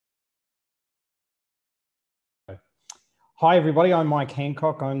Hi, everybody. I'm Mike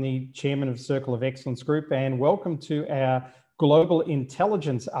Hancock. I'm the chairman of Circle of Excellence Group, and welcome to our Global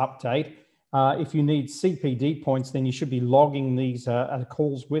Intelligence Update. If you need CPD points, then you should be logging these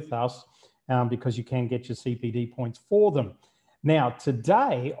calls with us because you can get your CPD points for them. Now,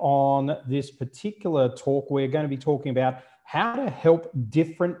 today on this particular talk, we're going to be talking about how to help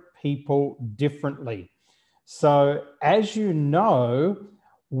different people differently. So, as you know,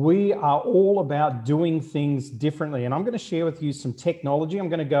 we are all about doing things differently. And I'm going to share with you some technology. I'm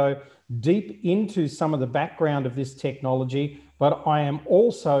going to go deep into some of the background of this technology, but I am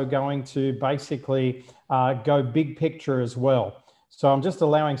also going to basically go big picture as well. So I'm just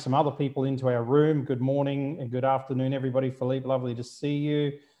allowing some other people into our room. Good morning and good afternoon, everybody. Philippe, lovely to see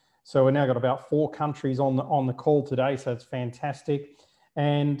you. So we've now got about 4 countries on the call today, so it's fantastic.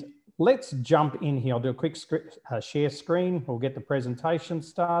 And let's jump in here. I'll do a quick share screen. We'll get the presentation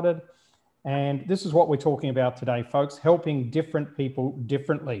started. And this is what we're talking about today, folks, helping different people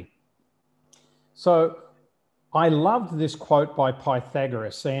differently. So I loved this quote by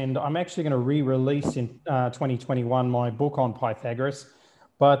Pythagoras, and I'm actually going to re-release in 2021 my book on Pythagoras.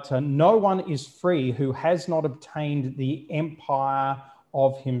 But no one is free who has not obtained the empire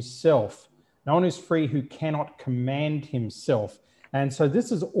of himself. No one is free who cannot command himself. And so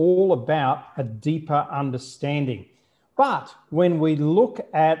this is all about a deeper understanding. But when we look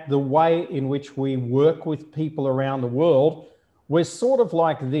at the way in which we work with people around the world, we're sort of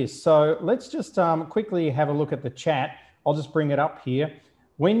like this. So let's just quickly have a look at the chat. I'll just bring it up here.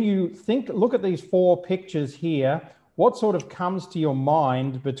 When you look at these 4 pictures here, what sort of comes to your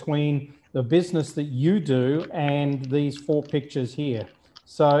mind between the business that you do and these 4 pictures here?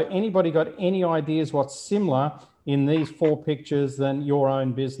 So anybody got any ideas what's similar in these 4 pictures than your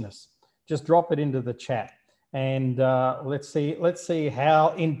own business? Just drop it into the chat, and let's see how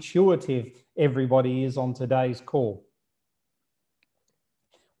intuitive everybody is on today's call.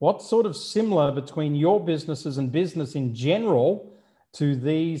 What's sort of similar between your businesses and business in general to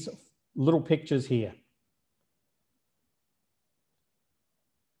these little pictures here?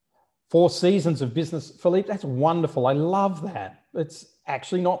 4 seasons of business. Philippe, that's wonderful. I love that. It's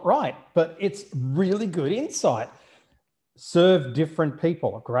actually not right, but it's really good insight. Serve different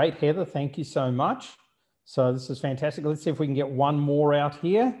people. Great, Heather. Thank you so much. So this is fantastic. Let's see if we can get one more out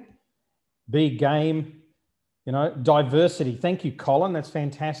here. Be game, diversity. Thank you, Colin. That's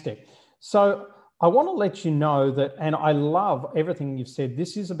fantastic. So I want to let you know that, and I love everything you've said.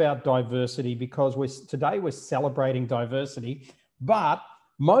 This is about diversity because today we're celebrating diversity, but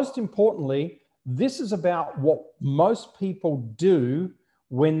most importantly, this is about what most people do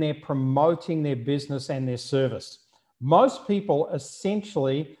when they're promoting their business and their service. Most people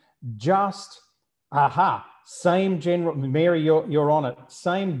essentially just, same general, Mary, you're on it,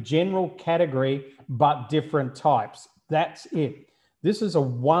 same general category, but different types. That's it. This is a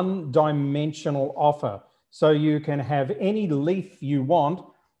one-dimensional offer. So you can have any leaf you want,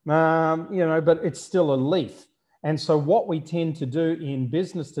 but it's still a leaf. And so what we tend to do in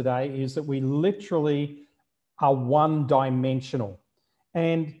business today is that we literally are one-dimensional.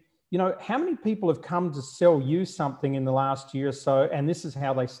 And how many people have come to sell you something in the last year or so? And this is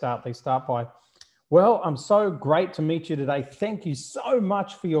how they start. They start by, well, I'm so great to meet you today. Thank you so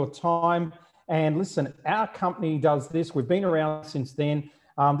much for your time. And listen, our company does this. We've been around since then.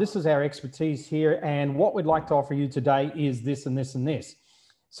 This is our expertise here. And what we'd like to offer you today is this and this and this.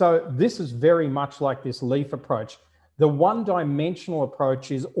 So this is very much like this leaf approach. The one-dimensional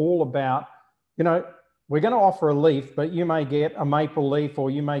approach is all about, we're going to offer a leaf, but you may get a maple leaf, or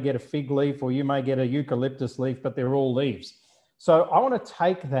you may get a fig leaf, or you may get a eucalyptus leaf, but they're all leaves. So I want to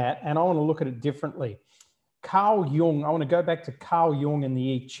take that and I want to look at it differently. Carl Jung, I want to go back to Carl Jung and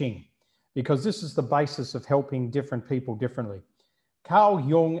the I Ching, because this is the basis of helping different people differently. Carl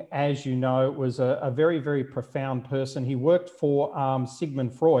Jung, as you know, was a very, very profound person. He worked for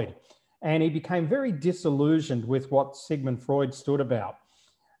Sigmund Freud, and he became very disillusioned with what Sigmund Freud stood about.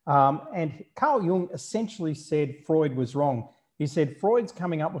 And Carl Jung essentially said Freud was wrong. He said, Freud's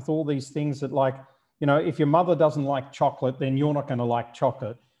coming up with all these things that, like, if your mother doesn't like chocolate, then you're not going to like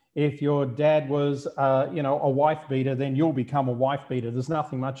chocolate. If your dad was, a wife beater, then you'll become a wife beater. There's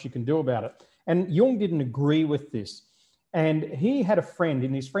nothing much you can do about it. And Jung didn't agree with this. And he had a friend,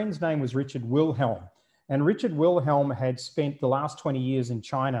 and his friend's name was Richard Wilhelm. And Richard Wilhelm had spent the last 20 years in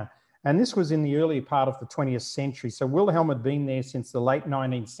China. And this was in the early part of the 20th century. So Wilhelm had been there since the late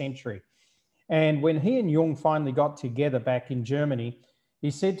 19th century. And when he and Jung finally got together back in Germany,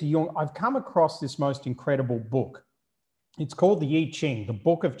 he said to Jung, I've come across this most incredible book. It's called the I Ching, the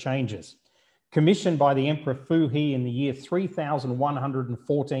Book of Changes, commissioned by the Emperor Fu He in the year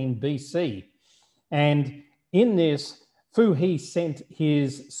 3114 BC. And in this, Fu He sent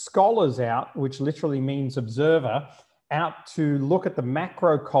his scholars out, which literally means observer, out to look at the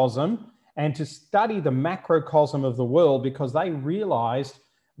macrocosm and to study the macrocosm of the world, because they realized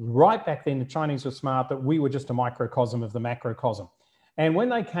right back then, the Chinese were smart, that we were just a microcosm of the macrocosm. And when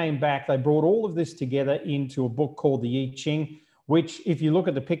they came back, they brought all of this together into a book called the I Ching, which, if you look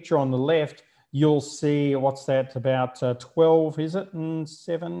at the picture on the left, you'll see, what's that, about 12, is it?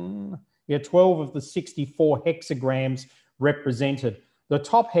 7? Yeah, 12 of the 64 hexagrams represented. The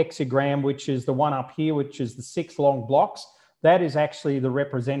top hexagram, which is the one up here, which is the 6 long blocks, that is actually the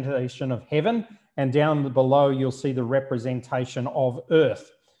representation of heaven. And down below, you'll see the representation of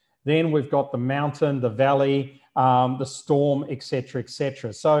earth. Then we've got the mountain, the valley, the storm, etc.,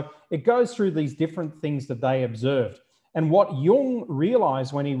 etc. So it goes through these different things that they observed. And what Jung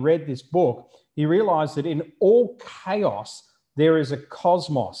realized when he read this book, he realized that in all chaos, there is a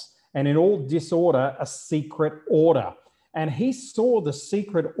cosmos, and in all disorder, a secret order. And he saw the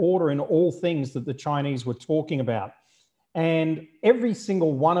secret order in all things that the Chinese were talking about. And every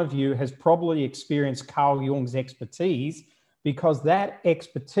single one of you has probably experienced Carl Jung's expertise, because that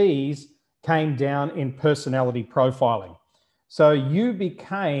expertise came down in personality profiling. So you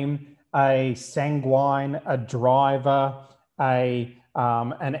became a sanguine, a driver,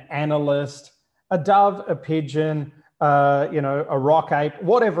 an analyst, a dove, a pigeon, a rock ape,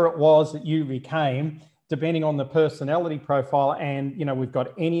 whatever it was that you became, depending on the personality profile. And, we've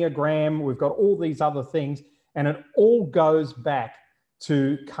got Enneagram, we've got all these other things, and it all goes back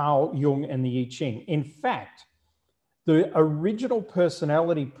to Carl Jung and the I Ching. In fact, the original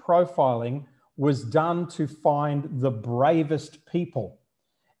personality profiling was done to find the bravest people,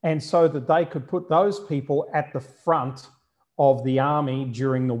 and so that they could put those people at the front of the army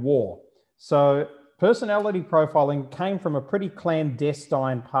during the war. So personality profiling came from a pretty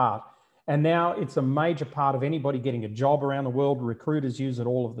clandestine part, and now it's a major part of anybody getting a job around the world. Recruiters use it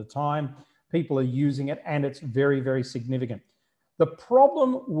all of the time. People are using it, and it's very, very significant. The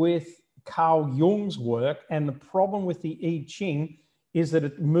problem with Carl Jung's work and the problem with the I Ching is that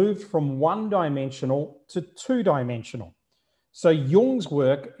it moved from one-dimensional to two-dimensional. So Jung's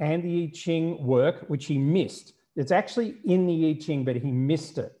work and the I Ching work, which he missed, it's actually in the I Ching, but he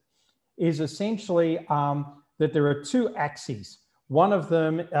missed it, is essentially that there are two axes. One of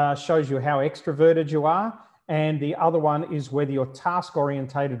them shows you how extroverted you are, and the other one is whether you're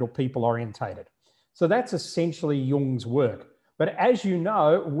task-orientated or people-orientated. So that's essentially Jung's work. But as you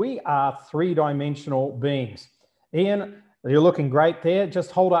know, we are three-dimensional beings. Ian, you're looking great there.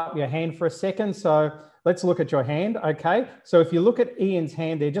 Just hold up your hand for a second. So let's look at your hand, okay? So if you look at Ian's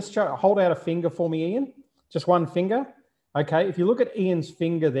hand there, just hold out a finger for me, Ian. Just one finger, okay? If you look at Ian's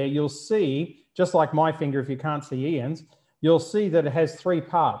finger there, you'll see, just like my finger, if you can't see Ian's, you'll see that it has 3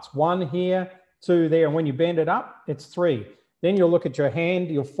 parts. 1 here, 2 there, and when you bend it up, it's 3. Then you'll look at your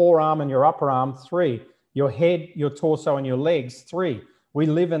hand, your forearm and your upper arm, 3. Your head, your torso, and your legs, 3. We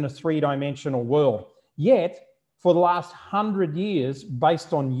live in a 3-dimensional world. Yet, for the last 100 years,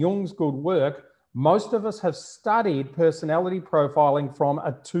 based on Jung's good work, most of us have studied personality profiling from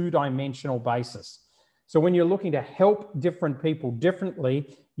a 2-dimensional basis. So when you're looking to help different people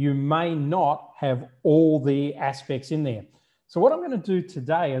differently, you may not have all the aspects in there. So what I'm going to do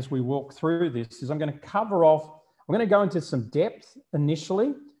today as we walk through this is I'm going to cover off, I'm going to go into some depth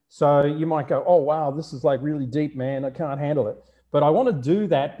initially. So you might go, oh, wow, this is like really deep, man. I can't handle it. But I want to do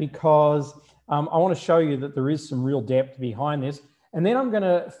that because I want to show you that there is some real depth behind this. And then I'm going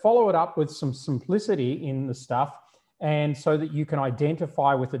to follow it up with some simplicity in the stuff, and so that you can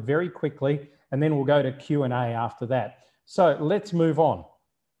identify with it very quickly. And then we'll go to Q&A after that. So let's move on.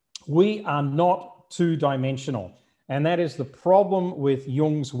 We are not 2-dimensional. And that is the problem with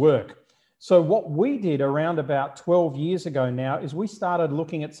Jung's work. So what we did around about 12 years ago now is we started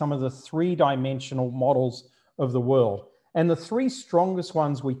looking at some of the 3-dimensional models of the world. And the 3 strongest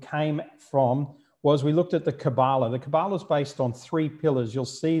ones we came from was we looked at the Kabbalah. The Kabbalah is based on 3 pillars. You'll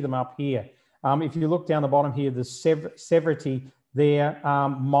see them up here. If you look down the bottom here, the severity there,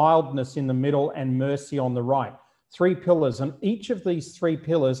 mildness in the middle, and mercy on the right. 3 pillars. And each of these 3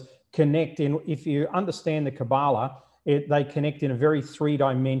 pillars connect in, if you understand the Kabbalah, they connect in a very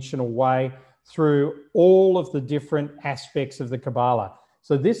 3-dimensional way through all of the different aspects of the Kabbalah.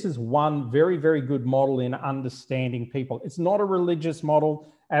 So this is one very, very good model in understanding people. It's not a religious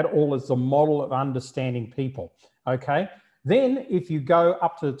model at all. It's a model of understanding people, okay? Then if you go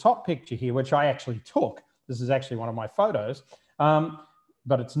up to the top picture here, which I actually took, this is actually one of my photos,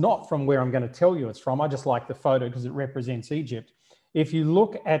 but it's not from where I'm going to tell you it's from. I just like the photo because it represents Egypt. If you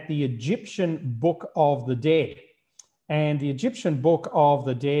look at the Egyptian Book of the Dead, and the Egyptian Book of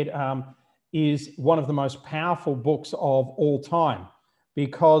the Dead, is one of the most powerful books of all time,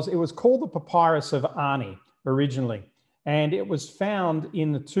 because it was called the Papyrus of Ani originally, and it was found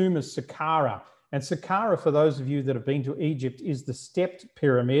in the tomb of Saqqara. And Saqqara, for those of you that have been to Egypt, is the stepped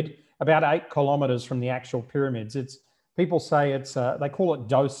pyramid, about 8 kilometers from the actual pyramids. People say they call it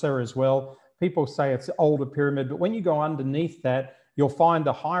Dosa as well. People say it's the older pyramid, but when you go underneath that, you'll find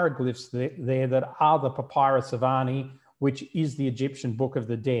the hieroglyphs there that are the Papyrus of Ani, which is the Egyptian Book of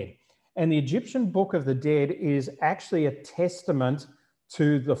the Dead. And the Egyptian Book of the Dead is actually a testament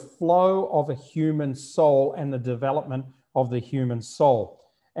to the flow of a human soul and the development of the human soul.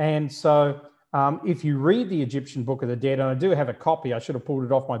 And so if you read the Egyptian Book of the Dead, and I do have a copy, I should have pulled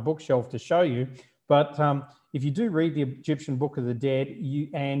it off my bookshelf to show you, but if you do read the Egyptian Book of the Dead,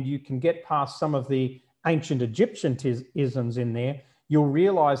 you can get past some of the ancient Egyptian isms in there, you'll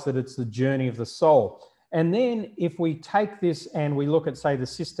realize that it's the journey of the soul. And then if we take this and we look at, say, the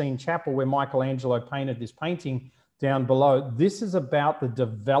Sistine Chapel where Michelangelo painted this painting down below, this is about the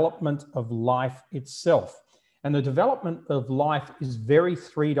development of life itself. And the development of life is very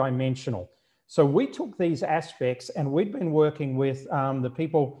three-dimensional. So we took these aspects and we'd been working with the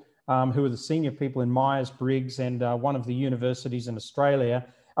people who are the senior people in Myers-Briggs and one of the universities in Australia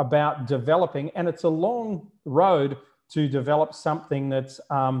about developing, and it's a long road to develop something that's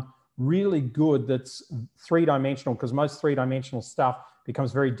really good, that's three-dimensional, because most three-dimensional stuff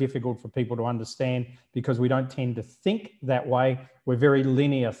becomes very difficult for people to understand because we don't tend to think that way. We're very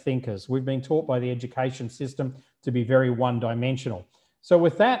linear thinkers. We've been taught by the education system to be very one-dimensional. So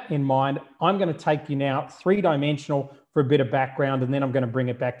with that in mind, I'm going to take you now three-dimensional for a bit of background, and then I'm going to bring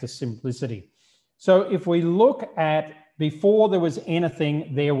it back to simplicity. So if we look at before there was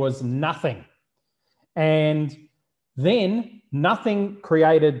anything, there was nothing. And then nothing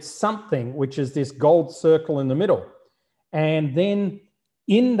created something, which is this gold circle in the middle. And then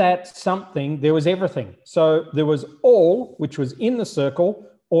in that something, there was everything. So there was all, which was in the circle,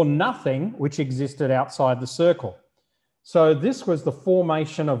 or nothing, which existed outside the circle. So this was the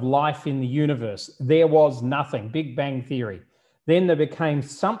formation of life in the universe. There was nothing, Big Bang Theory. Then there became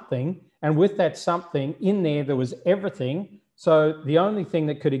something, and with that something in there, there was everything. So the only thing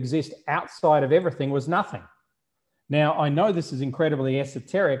that could exist outside of everything was nothing. Now, I know this is incredibly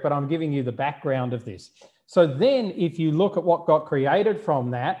esoteric, but I'm giving you the background of this. So then if you look at what got created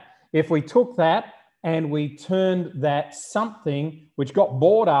from that, if we took that and we turned that something, which got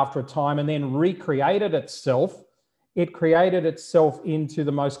bored after a time and then recreated itself, it created itself into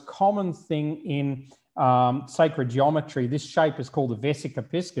the most common thing in sacred geometry. This shape is called the Vesica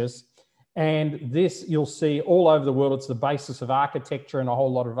Piscis. And this you'll see all over the world. It's the basis of architecture and a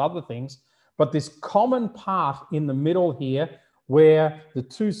whole lot of other things. But this common part in the middle here, where the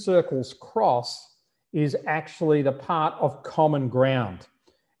two circles cross, is actually the part of common ground.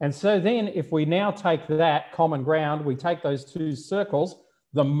 And so then if we now take that common ground, we take those two circles,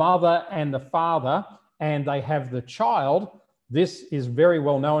 the mother and the father, and they have the child. This is very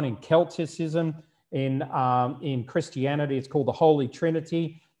well known in Celticism, in Christianity. It's called the Holy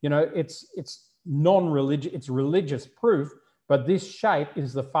Trinity. You know, it's non-religious, it's religious proof, but this shape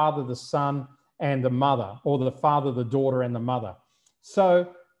is the Father, the Son, and the Mother, or the Father, the daughter, and the mother. So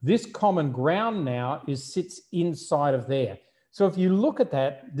this common ground now sits inside of there. So if you look at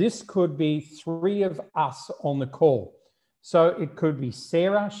that, this could be three of us on the call. So it could be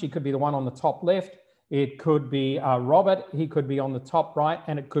Sarah, she could be the one on the top left. It could be Robert, he could be on the top right,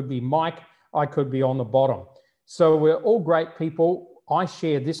 and it could be Mike, I could be on the bottom. So we're all great people. I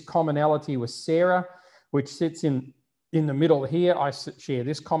share this commonality with Sarah, which sits in the middle here. I share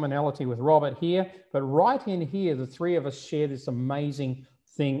this commonality with Robert here, but right in here, the three of us share this amazing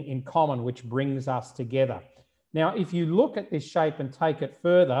thing in common, which brings us together. Now, if you look at this shape and take it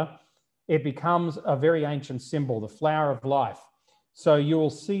further, it becomes a very ancient symbol, the flower of life. So you will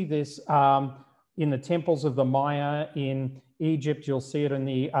see this in the temples of the Maya in Egypt. You'll see it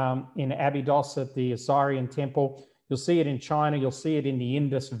in Abydos at the Assyrian temple. You'll see it in China. You'll see it in the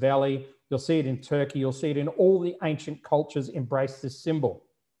Indus Valley. You'll see it in Turkey. You'll see it in all the ancient cultures embrace this symbol.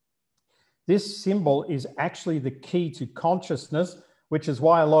 This symbol is actually the key to consciousness, which is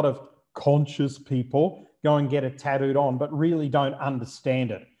why a lot of conscious people go and get it tattooed on, but really don't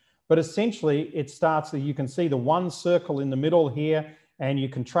understand it. But essentially, it starts that you can see the one circle in the middle here, and you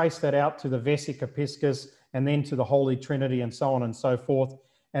can trace that out to the Vesica Piscis, and then to the Holy Trinity, and so on and so forth.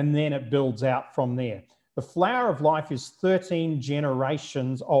 And then it builds out from there. The flower of life is 13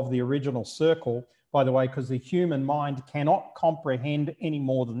 generations of the original circle, by the way, because the human mind cannot comprehend any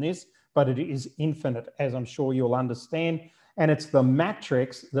more than this, but it is infinite, as I'm sure you'll understand. And it's the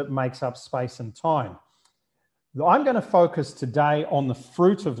matrix that makes up space and time. I'm going to focus today on the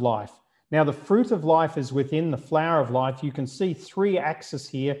fruit of life. Now, the fruit of life is within the flower of life. You can see 3 axes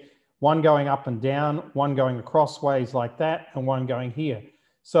here, one going up and down, one going crossways like that, and one going here.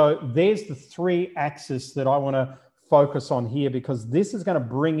 So there's the 3 axes that I want to focus on here, because this is going to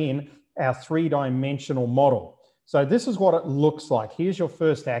bring in our 3-dimensional model. So this is what it looks like. Here's your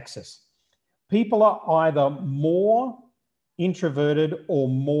first axis. People are either more introverted or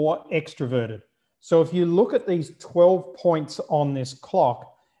more extroverted. So if you look at these 12 points on this clock,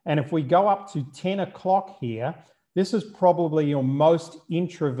 and if we go up to 10 o'clock here, this is probably your most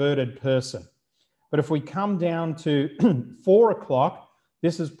introverted person. But if we come down to 4 o'clock,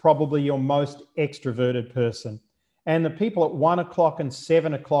 this is probably your most extroverted person. And the people at 1 o'clock and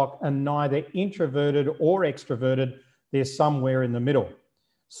 7 o'clock are neither introverted or extroverted. They're somewhere in the middle.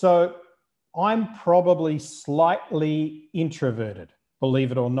 So I'm probably slightly introverted,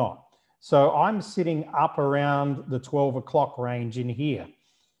 believe it or not. So I'm sitting up around the 12 o'clock range in here.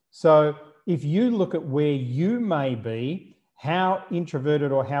 So if you look at where you may be, how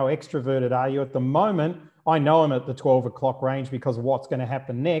introverted or how extroverted are you at the moment? I know I'm at the 12 o'clock range because of what's going to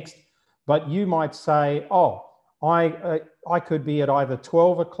happen next, but you might say, oh, I could be at either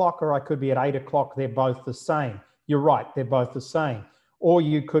 12 o'clock or I could be at 8 o'clock. They're both the same. You're right, they're both the same. Or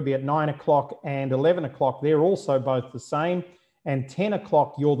you could be at 9 o'clock and 11 o'clock. They're also both the same. And 10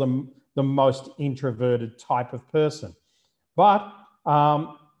 o'clock, you're the most introverted type of person. But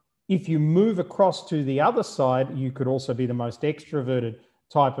if you move across to the other side, you could also be the most extroverted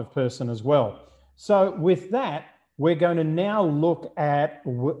type of person as well. So with that, we're going to now look at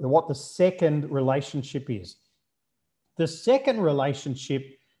what the second relationship is. The second relationship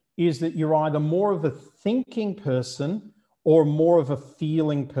is that you're either more of a thinking person or more of a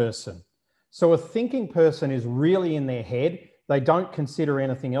feeling person. So a thinking person is really in their head. They don't consider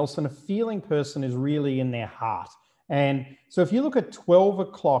anything else. And a feeling person is really in their heart. And so if you look at 12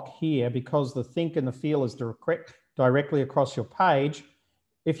 o'clock here, because the think and the feel is directly across your page,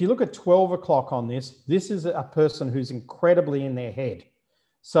 if you look at 12 o'clock on this, this is a person who's incredibly in their head.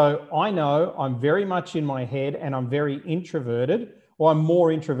 So I know I'm very much in my head and I'm very introverted, or I'm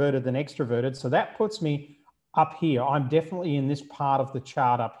more introverted than extroverted. So that puts me up here. I'm definitely in this part of the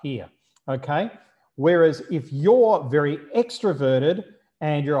chart up here, okay? Whereas if you're very extroverted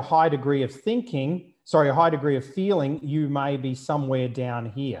and you're a high degree of a high degree of feeling, you may be somewhere down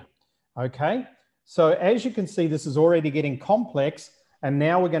here, okay? So as you can see, this is already getting complex, and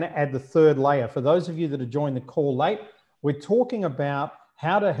now we're going to add the third layer. For those of you that have joined the call late, we're talking about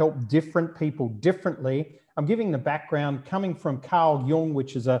how to help different people differently. I'm giving the background coming from Carl Jung,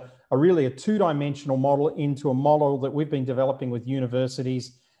 which is really a 2-dimensional model, into a model that we've been developing with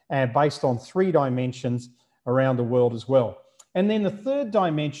universities and based on 3 dimensions around the world as well. And then the third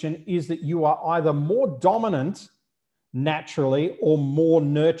dimension is that you are either more dominant naturally or more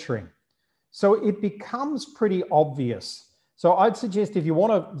nurturing. So it becomes pretty obvious. So I'd suggest if you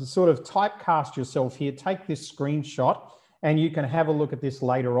want to sort of typecast yourself here, take this screenshot and you can have a look at this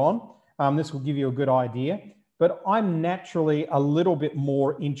later on. This will give you a good idea. But I'm naturally a little bit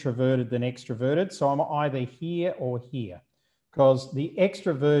more introverted than extroverted. So I'm either here or here, because the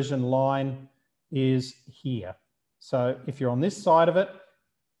extroversion line is here. So if you're on this side of it,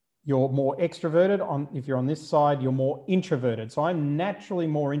 you're more extroverted. If you're on this side, you're more introverted. So I'm naturally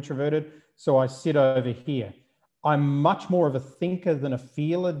more introverted, so I sit over here. I'm much more of a thinker than a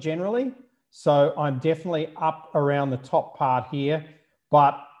feeler generally. So I'm definitely up around the top part here,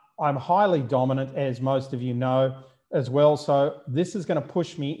 but I'm highly dominant, as most of you know as well. So this is going to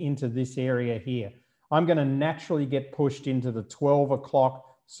push me into this area here. I'm going to naturally get pushed into the 12 o'clock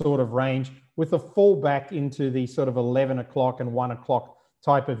sort of range with a fallback into the sort of 11 o'clock and 1 o'clock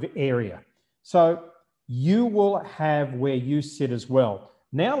type of area. So you will have where you sit as well.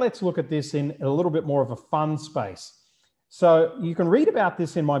 Now let's look at this in a little bit more of a fun space. So you can read about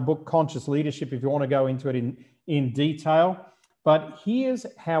this in my book, Conscious Leadership, if you want to go into it in detail. But here's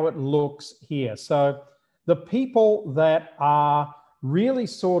how it looks here. So the people that are really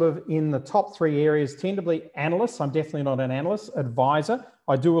sort of in the top 3 areas tend to be analysts. I'm definitely not an analyst, advisor.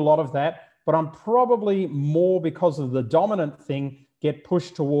 I do a lot of that, but I'm probably more, because of the dominant thing, get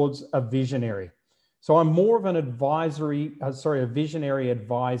pushed towards a visionary. So I'm more of an a visionary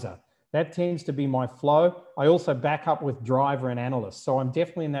advisor. That tends to be my flow. I also back up with driver and analyst. So I'm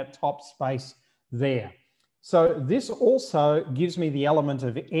definitely in that top space there. So this also gives me the element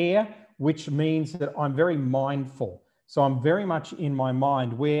of air, which means that I'm very mindful. So I'm very much in my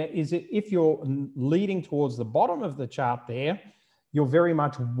mind. Where is it? If you're leading towards the bottom of the chart there, you're very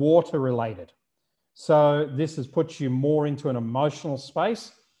much water related. So this has put you more into an emotional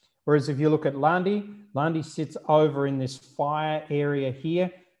space. Whereas if you look at Landi sits over in this fire area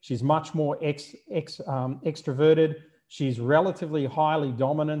here. She's much more extroverted. She's relatively highly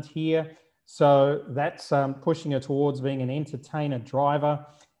dominant here. So that's pushing her towards being an entertainer driver.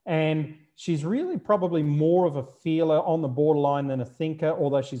 And she's really probably more of a feeler on the borderline than a thinker,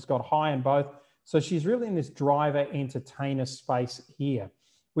 although she's got high in both. So she's really in this driver entertainer space here,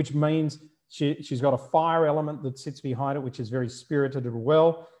 which means she's got a fire element that sits behind it, which is very spirited as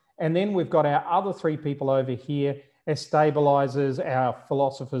well. And then we've got our other three people over here as stabilizers, our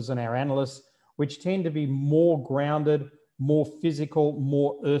philosophers and our analysts, which tend to be more grounded, more physical,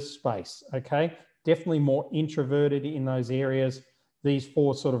 more earth space, okay? Definitely more introverted in those areas. These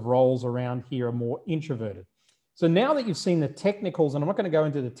four sort of roles around here are more introverted. So now that you've seen the technicals, and I'm not going to go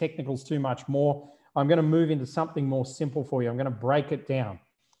into the technicals too much more, I'm going to move into something more simple for you. I'm going to break it down.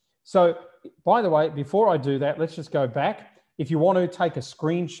 So, by the way, before I do that, let's just go back. If you want to take a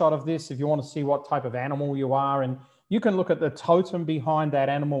screenshot of this, if you want to see what type of animal you are, and you can look at the totem behind that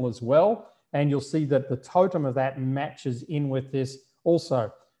animal as well, and you'll see that the totem of that matches in with this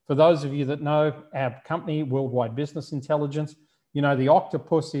also. For those of you that know our company, Worldwide Business Intelligence, you know, the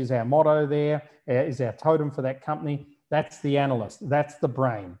octopus is our motto there, is our totem for that company. That's the analyst. That's the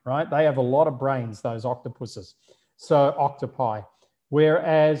brain, right? They have a lot of brains, those octopuses. So octopi.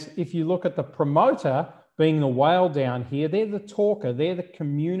 Whereas if you look at the promoter, being the whale down here, they're the talker. They're the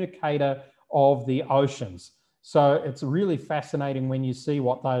communicator of the oceans. So it's really fascinating when you see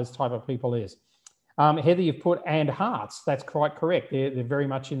what those type of people is. Heather, you've put and hearts. That's quite correct. They're very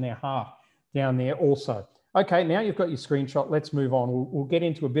much in their heart down there also. Okay, now you've got your screenshot. Let's move on. We'll get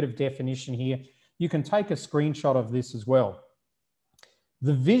into a bit of definition here. You can take a screenshot of this as well.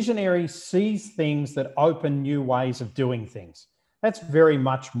 The visionary sees things that open new ways of doing things. That's very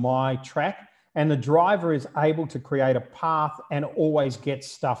much my track. And the driver is able to create a path and always get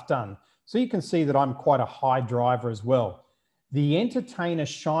stuff done. So you can see that I'm quite a high driver as well. The entertainer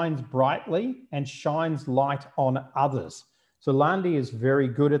shines brightly and shines light on others. So Landi is very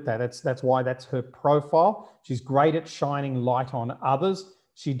good at that. That's why that's her profile. She's great at shining light on others.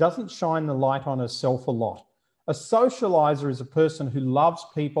 She doesn't shine the light on herself a lot. A socializer is a person who loves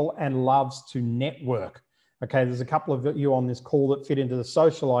people and loves to network. Okay, there's a couple of you on this call that fit into the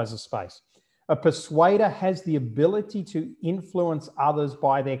socializer space. A persuader has the ability to influence others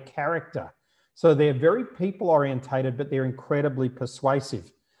by their character. So they're very people orientated, but they're incredibly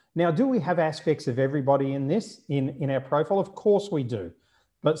persuasive. Now, do we have aspects of everybody in this, in our profile? Of course we do.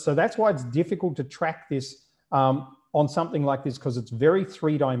 But so that's why it's difficult to track this on something like this, because it's very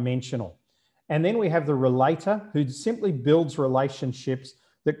three-dimensional. And then we have the relator, who simply builds relationships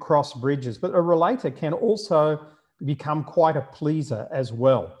that cross bridges. But a relator can also become quite a pleaser as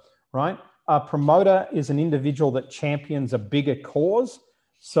well, right? A promoter is an individual that champions a bigger cause.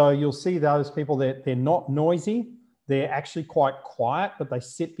 So you'll see those people, they're not noisy. They're actually quite quiet, but they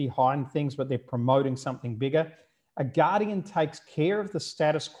sit behind things, but they're promoting something bigger. A guardian takes care of the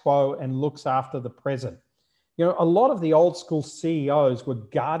status quo and looks after the present. You know, a lot of the old school CEOs were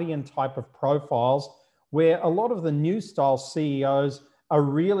guardian type of profiles, where a lot of the new style CEOs are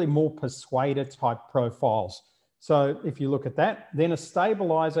really more persuader type profiles. So if you look at that, then a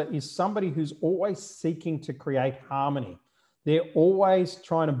stabilizer is somebody who's always seeking to create harmony. They're always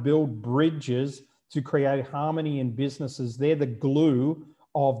trying to build bridges to create harmony in businesses. They're the glue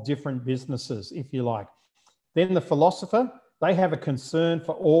of different businesses, if you like. Then the philosopher, they have a concern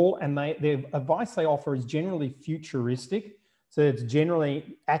for all, and their advice they offer is generally futuristic. So it's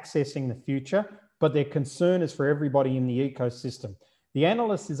generally accessing the future, but their concern is for everybody in the ecosystem. The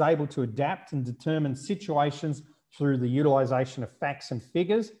analyst is able to adapt and determine situations through the utilization of facts and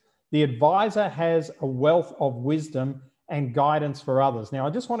figures. The advisor has a wealth of wisdom and guidance for others. Now, I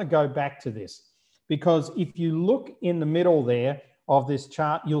just want to go back to this, because if you look in the middle there of this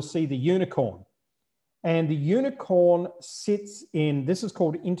chart, you'll see the unicorn. And the unicorn sits in, this is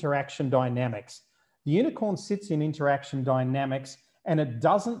called interaction dynamics. The unicorn sits in interaction dynamics, and it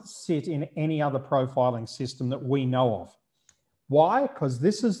doesn't sit in any other profiling system that we know of. Why? Because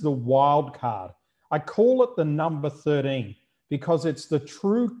this is the wild card. I call it the number 13 because it's the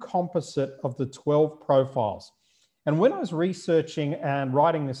true composite of the 12 profiles. And when I was researching and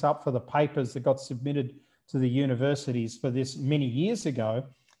writing this up for the papers that got submitted to the universities for this many years ago,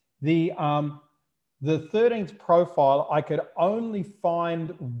 the 13th profile, I could only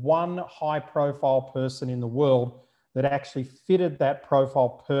find one high profile person in the world that actually fitted that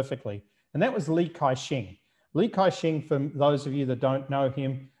profile perfectly. And that was Li Ka-shing. Li Ka-shing, for those of you that don't know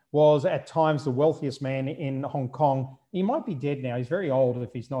him, was at times the wealthiest man in Hong Kong. He might be dead now. He's very old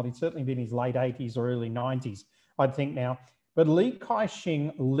if he's not. He's certainly been in his late 80s or early 90s, I'd think now. But Li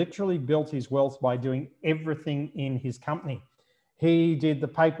Ka-shing literally built his wealth by doing everything in his company. He did the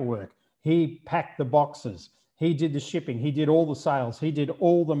paperwork. He packed the boxes. He did the shipping. He did all the sales. He did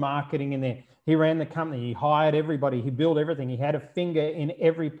all the marketing in there. He ran the company. He hired everybody. He built everything. He had a finger in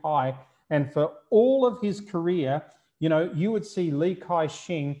every pie. And for all of his career, you know, you would see Li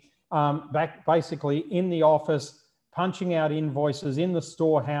Ka-shing back basically in the office, punching out invoices in the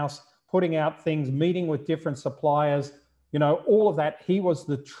storehouse, putting out things, meeting with different suppliers, you know, all of that. He was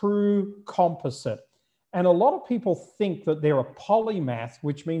the true composite. And a lot of people think that they're a polymath,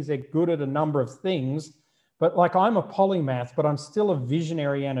 which means they're good at a number of things. But like, I'm a polymath, but I'm still a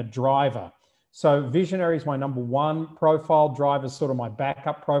visionary and a driver. So visionary is my number one profile, driver is sort of my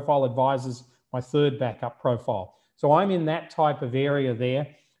backup profile, advisors my third backup profile. So I'm in that type of area there.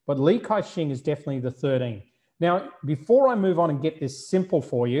 But Li Ka-shing is definitely the 13. Now, before I move on and get this simple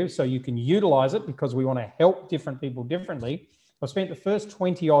for you so you can utilize it, because we want to help different people differently, I've spent the first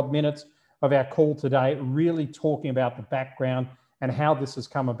 20 odd minutes of our call today really talking about the background and how this has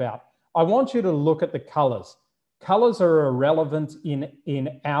come about. I want you to look at the colors. Colors are irrelevant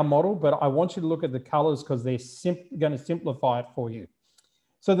in our model, but I want you to look at the colors because they're going to simplify it for you.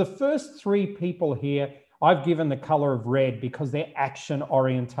 So the first three people here, I've given the color of red because they're action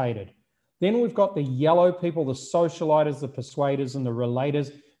orientated. Then we've got the yellow people, the socialiters, the persuaders, and the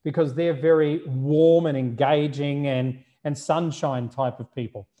relators, because they're very warm and engaging and sunshine type of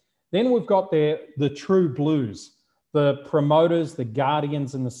people. Then we've got the true blues, the promoters, the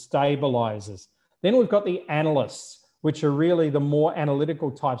guardians, and the stabilizers. Then we've got the analysts, which are really the more analytical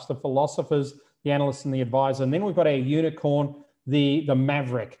types, the philosophers, the analysts, and the advisor. And then we've got our unicorn, the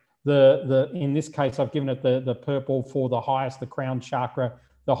maverick. In this case, I've given it the purple for the highest, the crown chakra,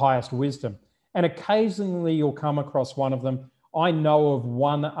 the highest wisdom. And occasionally you'll come across one of them. I know of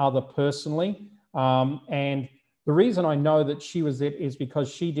one other personally. And the reason I know that she was it is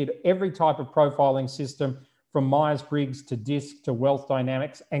because she did every type of profiling system from Myers-Briggs to DISC to Wealth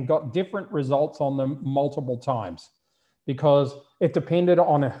Dynamics and got different results on them multiple times because it depended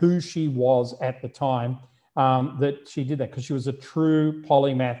on who she was at the time that she did that, because she was a true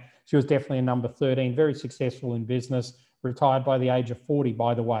polymath. She was definitely a number 13, very successful in business, retired by the age of 40,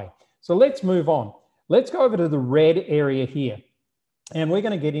 by the way. So let's move on. Let's go over to the red area here. And we're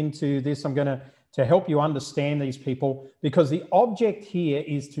going to get into this. I'm going to help you understand these people, because the object here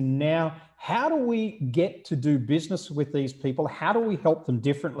is to now, how do we get to do business with these people? How do we help them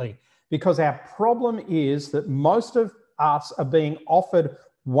differently? Because our problem is that most of us are being offered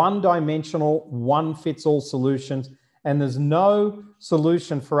one-dimensional, one-fits-all solutions, and there's no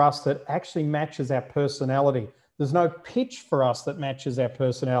solution for us that actually matches our personality. There's no pitch for us that matches our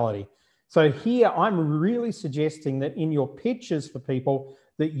personality. So here, I'm really suggesting that in your pitches for people,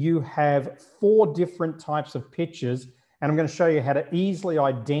 that you have 4 different types of pitches, and I'm going to show you how to easily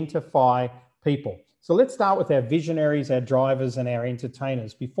identify people. So let's start with our visionaries, our drivers, and our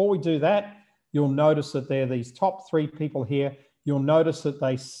entertainers. Before we do that, you'll notice that there are these top 3 people here. You'll notice that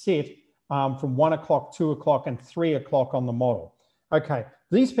they sit from 1 o'clock, 2 o'clock, and 3 o'clock on the model. Okay,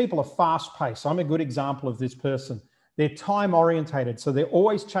 these people are fast-paced. I'm a good example of this person. They're time-orientated, so they're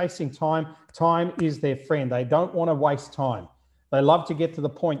always chasing time. Time is their friend. They don't want to waste time. They love to get to the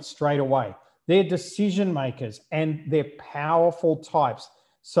point straight away. They're decision makers and they're powerful types.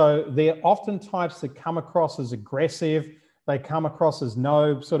 So they're often types that come across as aggressive. They come across as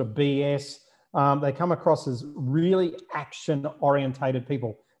no sort of BS. They come across as really action-orientated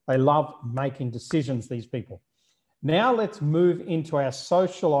people. They love making decisions, these people. Now let's move into our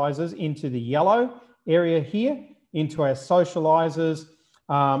socializers, into the yellow area here, into our socializers.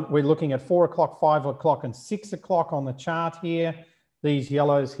 We're looking at 4 o'clock, 5 o'clock, and 6 o'clock on the chart here. These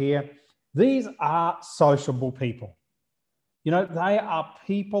yellows here. These are sociable people. You know, they are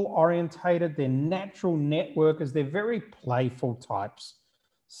people orientated. They're natural networkers. They're very playful types.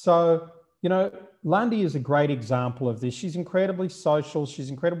 So, you know, Lundy is a great example of this. She's incredibly social. She's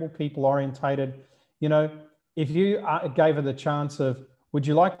incredibly people orientated. You know, if you gave her the chance of, would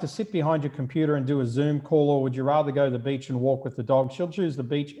you like to sit behind your computer and do a Zoom call, or would you rather go to the beach and walk with the dog? She'll choose the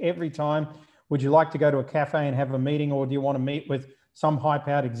beach every time. Would you like to go to a cafe and have a meeting, or do you want to meet with some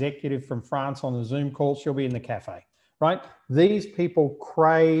high-powered executive from France on the Zoom call? She'll be in the cafe, right? These people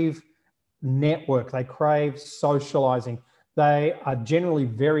crave network. They crave socializing. They are generally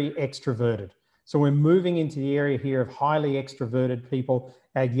very extroverted. So we're moving into the area here of highly extroverted people.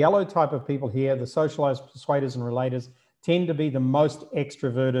 Our yellow type of people here, the socialized, persuaders, and relators, tend to be the most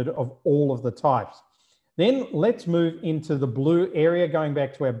extroverted of all of the types. Then let's move into the blue area, going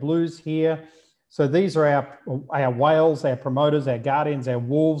back to our blues here. So these are our whales, our promoters, our guardians, our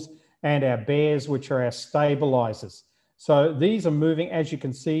wolves, and our bears, which are our stabilizers. So these are moving, as you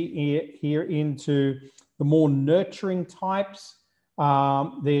can see here, into the more nurturing types.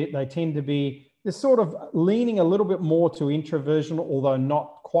 They tend to be, they're sort of leaning a little bit more to introversion, although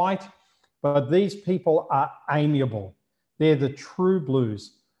not quite. But these people are amiable. They're the true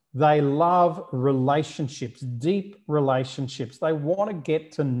blues. They love relationships, deep relationships. They want to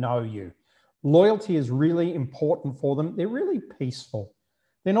get to know you. Loyalty is really important for them. They're really peaceful.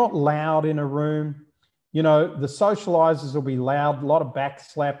 They're not loud in a room. You know, the socializers will be loud, a lot of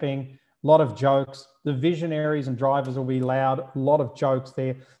backslapping, a lot of jokes. The visionaries and drivers will be loud, a lot of jokes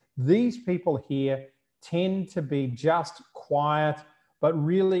there. These people here tend to be just quiet, but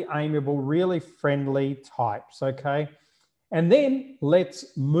really amiable, really friendly types, okay? And then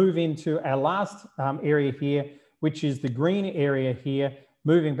let's move into our last area here, which is the green area here.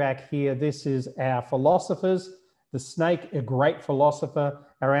 Moving back here, this is our philosophers. The snake, a great philosopher.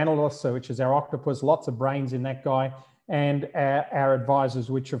 Our analysts, which is our octopus, lots of brains in that guy. And our advisors,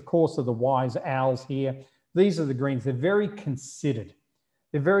 which of course are the wise owls here. These are the greens. They're very considered.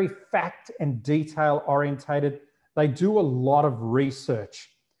 They're very fact and detail orientated. They do a lot of research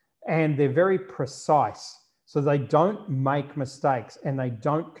and they're very precise. So they don't make mistakes and they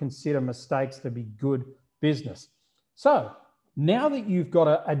don't consider mistakes to be good business. So now that you've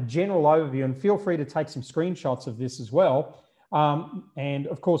got a general overview, and feel free to take some screenshots of this as well. And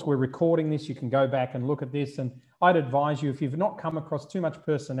of course, we're recording this. You can go back and look at this. And I'd advise you, if you've not come across too much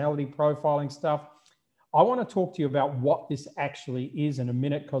personality profiling stuff, I want to talk to you about what this actually is in a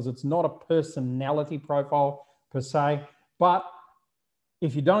minute, because it's not a personality profile per se. But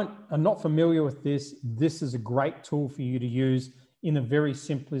if you are not familiar with this, this is a great tool for you to use in a very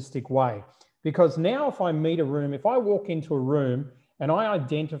simplistic way. Because now if I meet a room, if I walk into a room and I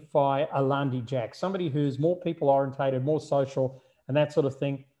identify a Lundy Jack, somebody who's more people orientated, more social and that sort of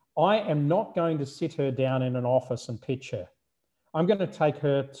thing, I am not going to sit her down in an office and pitch her. I'm going to take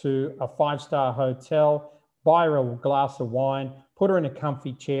her to a 5-star hotel, buy her a glass of wine, put her in a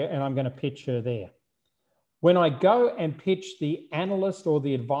comfy chair, and I'm going to pitch her there. When I go and pitch the analyst or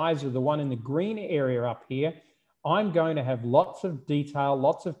the advisor, the one in the green area up here, I'm going to have lots of detail,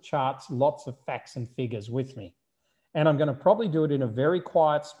 lots of charts, lots of facts and figures with me. And I'm going to probably do it in a very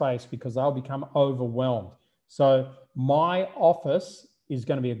quiet space because they'll become overwhelmed. So my office is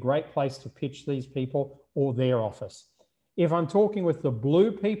going to be a great place to pitch these people, or their office. If I'm talking with the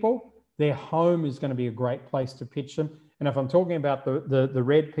blue people, their home is going to be a great place to pitch them. And if I'm talking about the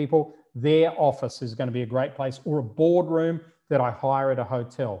red people, their office is going to be a great place, or a boardroom that I hire at a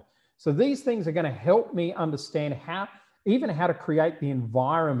hotel. So these things are going to help me understand how to create the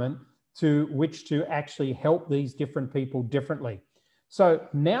environment to which to actually help these different people differently. So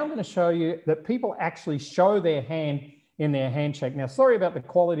now I'm going to show you that people actually show their hand in their handshake. Now, sorry about the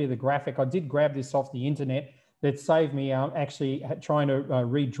quality of the graphic. I did grab this off the internet. That saved me actually trying to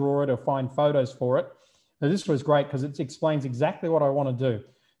redraw it or find photos for it. Now, this was great because it explains exactly what I want to do.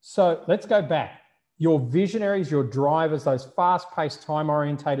 So let's go back. Your visionaries, your drivers, those fast-paced,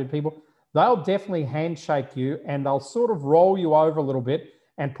 time-orientated people, they'll definitely handshake you and they'll sort of roll you over a little bit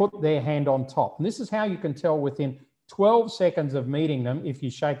and put their hand on top. And this is how you can tell within 12 seconds of meeting them, if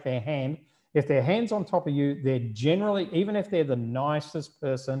you shake their hand, if their hand's on top of you, they're generally, even if they're the nicest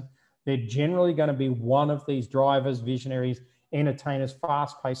person, they're generally going to be one of these drivers, visionaries, entertainers,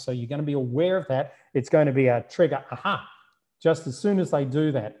 fast-paced. So you're going to be aware of that. It's going to be a trigger, aha, just as soon as they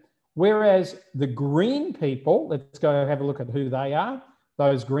do that. Whereas the green people, let's go have a look at who they are.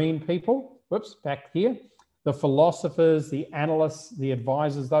 Those green people, whoops, back here, the philosophers, the analysts, the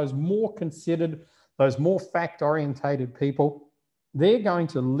advisors, those more considered, those more fact-orientated people, they're going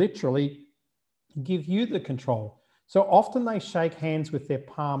to literally give you the control. So often they shake hands with their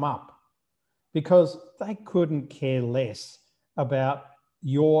palm up because they couldn't care less about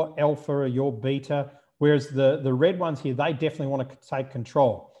your alpha or your beta, whereas the red ones here, they definitely want to take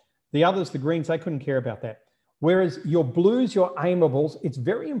control. The others, the greens, they couldn't care about that. Whereas your blues, your amiables, it's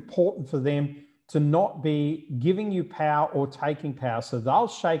very important for them to not be giving you power or taking power. So they'll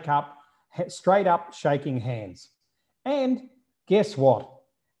shake up, straight up shaking hands. And guess what?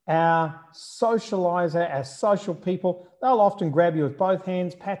 Our socializer, our social people, they'll often grab you with both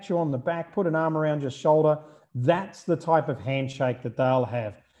hands, pat you on the back, put an arm around your shoulder. That's the type of handshake that they'll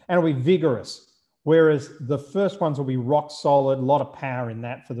have. And it'll be vigorous. Whereas the first ones will be rock solid, a lot of power in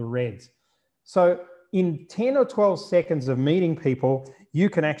that for the reds. So in 10 or 12 seconds of meeting people, you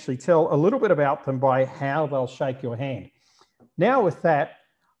can actually tell a little bit about them by how they'll shake your hand. Now with that,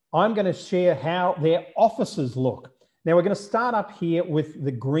 I'm going to share how their offices look. Now we're going to start up here with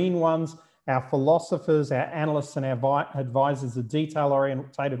the green ones, our philosophers, our analysts, and our advisors, the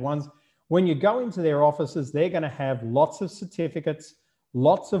detail-orientated ones. When you go into their offices, they're going to have lots of certificates,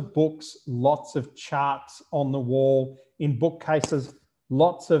 lots of books, lots of charts on the wall. in bookcases,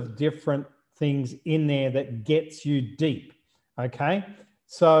 lots of different things in there that gets you deep, okay?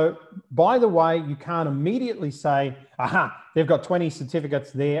 So, by the way, you can't immediately say, aha, they've got 20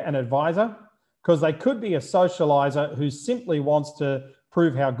 certificates there, an advisor, because they could be a socializer who simply wants to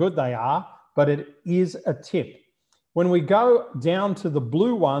prove how good they are, but it is a tip. When we go down to the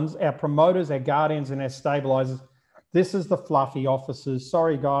blue ones, our promoters, our guardians, and our stabilizers, this is the fluffy officers.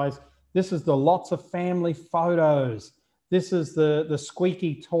 Sorry, guys. This is the lots of family photos. This is the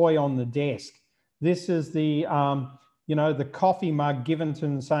squeaky toy on the desk. This is the, the coffee mug given to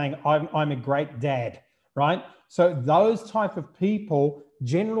them saying, I'm a great dad, right? So those type of people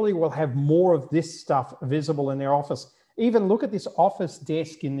generally will have more of this stuff visible in their office. Even look at this office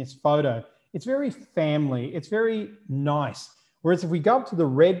desk in this photo. It's very family. It's very nice. Whereas if we go up to the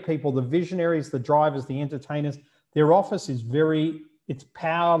red people, the visionaries, the drivers, the entertainers, their office is it's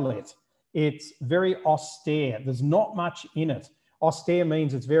power lit. It's very austere. There's not much in it. Austere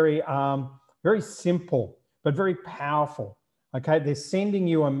means it's very, very simple, but very powerful. Okay, they're sending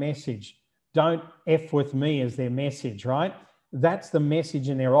you a message. Don't F with me as their message, right? That's the message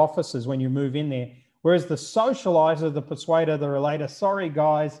in their offices when you move in there. Whereas the socializer, the persuader, the relator, sorry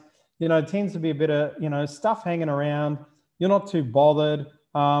guys, it tends to be a bit of, stuff hanging around. You're not too bothered.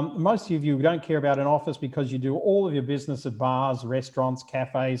 Most of you don't care about an office because you do all of your business at bars, restaurants,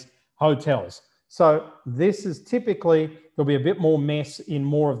 cafes, hotels. So this is typically, there'll be a bit more mess in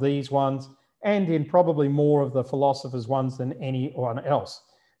more of these ones and in probably more of the philosophers ones than anyone else.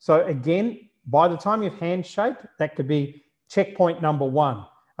 So again, by the time you've handshake, that could be checkpoint number one.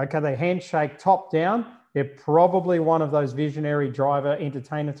 Okay, they handshake top down. They're probably one of those visionary driver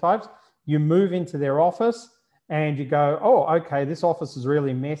entertainer types. You move into their office and you go, oh, okay, this office is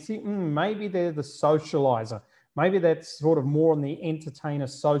really messy. Maybe they're the socializer. Maybe that's sort of more on the entertainer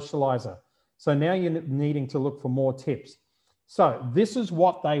socializer. So now you're needing to look for more tips. So this is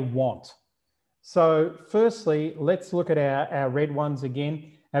what they want. So firstly, let's look at our red ones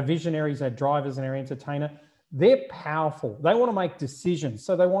again, our visionaries, our drivers, and our entertainer. They're powerful. They want to make decisions.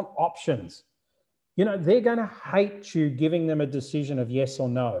 So they want options. They're going to hate you giving them a decision of yes or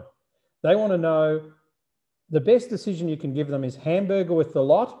no. They want to know the best decision you can give them is hamburger with the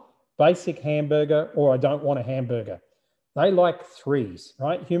lot, basic hamburger, or I don't want a hamburger. They like threes,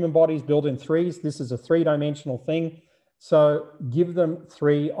 right? Human body's built in threes. This is a three-dimensional thing. So give them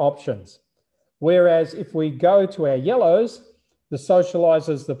three options. Whereas if we go to our yellows, the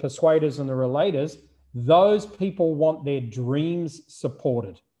socializers, the persuaders, and the relators, those people want their dreams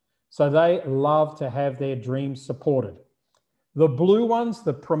supported. So they love to have their dreams supported. The blue ones,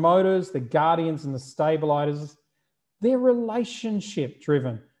 the promoters, the guardians, and the stabilizers, they're relationship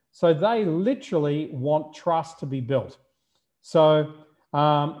driven. So they literally want trust to be built. So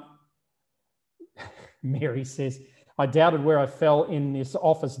Mary says, I doubted where I fell in this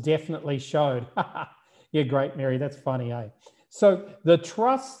office definitely showed. Yeah, great, Mary. That's funny, eh? So the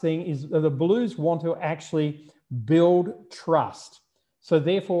trust thing is the blues want to actually build trust. So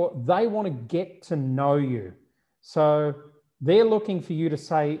therefore, they want to get to know you. So they're looking for you to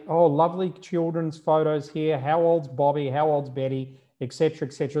say, oh, lovely children's photos here. How old's Bobby? How old's Betty? Etc.,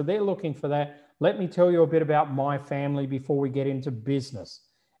 etc. They're looking for that. Let me tell you a bit about my family before we get into business.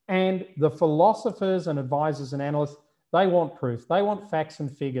 And the philosophers and advisors and analysts, they want proof. They want facts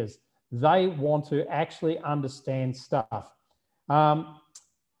and figures. They want to actually understand stuff.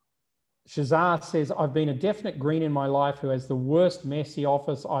 Shazar says, I've been a definite green in my life who has the worst messy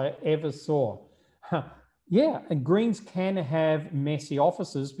office I ever saw. Yeah, and greens can have messy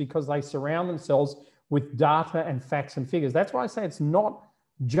offices because they surround themselves with data and facts and figures. That's why I say it's not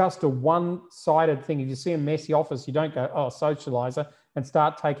just a one-sided thing. If you see a messy office, you don't go, oh, socializer, and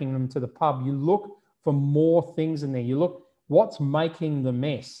start taking them to the pub. You look for more things in there. You look, what's making the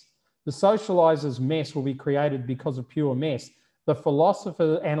mess? The socializer's mess will be created because of pure mess. The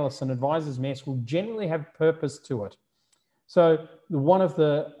philosopher, analyst, and advisor's mess will generally have purpose to it. So one of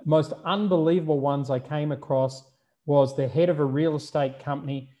the most unbelievable ones I came across was the head of a real estate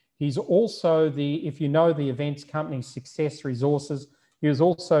company. He's also if you know the events company, Success Resources, he was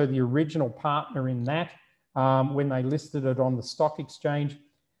also the original partner in that when they listed it on the stock exchange.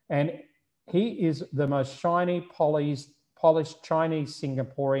 And he is the most shiny, polished Chinese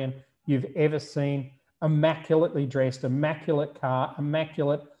Singaporean you've ever seen. Immaculately dressed, immaculate car,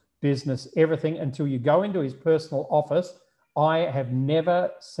 immaculate business, everything, until you go into his personal office. I have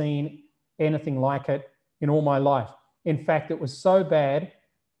never seen anything like it in all my life. In fact, it was so bad,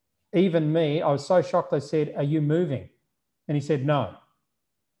 even me, I was so shocked. I said, are you moving? And he said, no.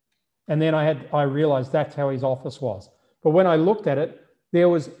 And then I realized that's how his office was. But when I looked at it, there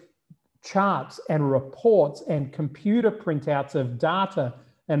was charts and reports and computer printouts of data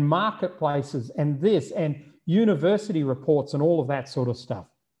and marketplaces and this and university reports and all of that sort of stuff.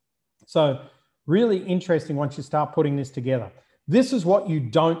 So really interesting once you start putting this together. This is what you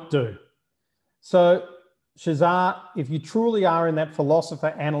don't do. So Shazar, if you truly are in that philosopher,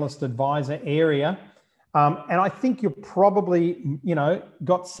 analyst, advisor area, and I think you're probably,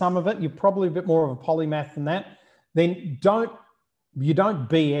 got some of it, you're probably a bit more of a polymath than that, then you don't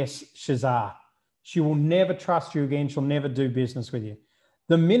BS Shazar. She will never trust you again. She'll never do business with you.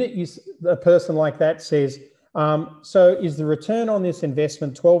 The minute a person like that says, so is the return on this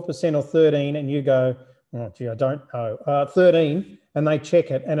investment 12% or 13? And you go, oh, gee, I don't know, 13, and they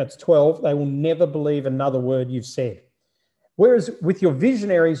check it and it's 12, they will never believe another word you've said. Whereas with your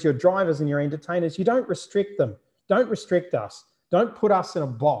visionaries, your drivers and your entertainers, you don't restrict them. Don't restrict us. Don't put us in a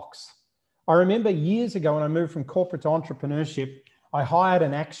box. I remember years ago when I moved from corporate to entrepreneurship, I hired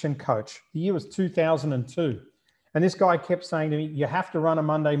an action coach. The year was 2002. And this guy kept saying to me, you have to run a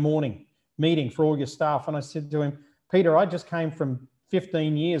Monday morning meeting for all your staff. And I said to him, Peter, I just came from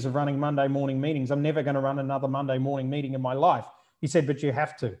 15 years of running Monday morning meetings. I'm never going to run another Monday morning meeting in my life. He said, but you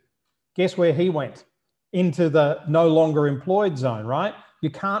have to. Guess where he went? Into the no longer employed zone, right? You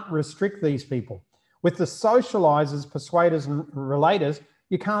can't restrict these people. With the socializers, persuaders, and relators,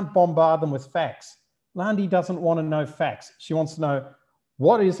 you can't bombard them with facts. Landi doesn't want to know facts. She wants to know,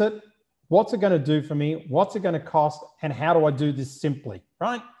 what is it? What's it going to do for me? What's it going to cost? And how do I do this simply,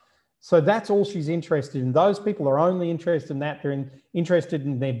 right? So that's all she's interested in. Those people are only interested in that. They're interested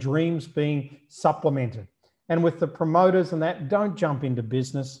in their dreams being supplemented. And with the promoters and that, don't jump into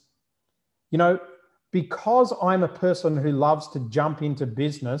business. Because I'm a person who loves to jump into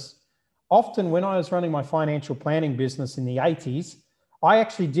business, often when I was running my financial planning business in the 80s, I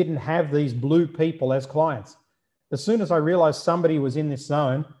actually didn't have these blue people as clients. As soon as I realized somebody was in this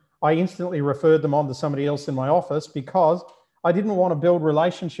zone, I instantly referred them on to somebody else in my office because I didn't want to build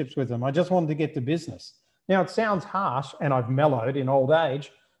relationships with them. I just wanted to get to business. Now, it sounds harsh and I've mellowed in old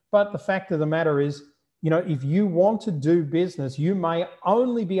age, but the fact of the matter is, if you want to do business, you may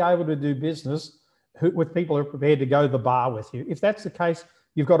only be able to do business with people who are prepared to go to the bar with you. If that's the case,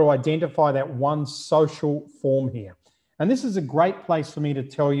 you've got to identify that one social form here. And this is a great place for me to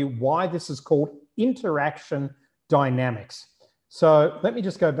tell you why this is called interaction dynamics. So let me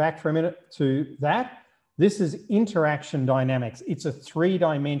just go back for a minute to that. This is interaction dynamics. It's a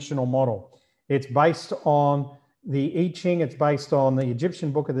three-dimensional model. It's based on the I Ching. It's based on the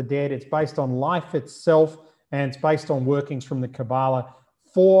Egyptian Book of the Dead. It's based on life itself, and it's based on workings from the Kabbalah.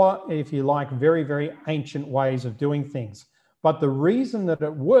 Four, if you like, very, very ancient ways of doing things. But the reason that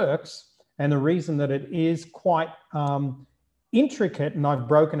it works and the reason that it is quite intricate, and I've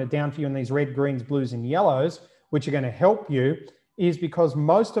broken it down for you in these red, greens, blues, and yellows, which are going to help you, is because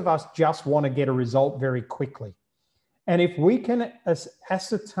most of us just want to get a result very quickly. And if we can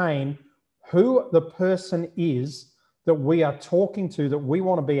ascertain who the person is that we are talking to, that we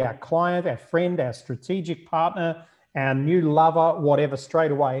want to be our client, our friend, our strategic partner, our new lover, whatever,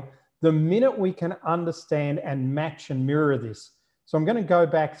 straight away, the minute we can understand and match and mirror this. So I'm going to go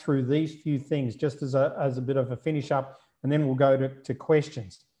back through these few things just as a bit of a finish up, and then we'll go to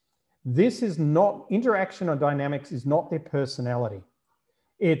questions. This is not, interaction or dynamics is not their personality.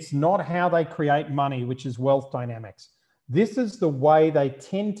 It's not how they create money, which is wealth dynamics. This is the way they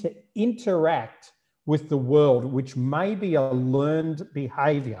tend to interact with the world, which may be a learned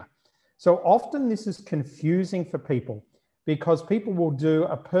behavior. So often this is confusing for people because people will do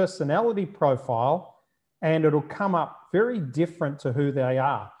a personality profile and it'll come up very different to who they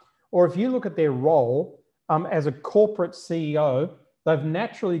are. Or if you look at their role as a corporate CEO, they've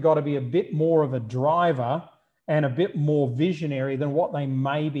naturally got to be a bit more of a driver and a bit more visionary than what they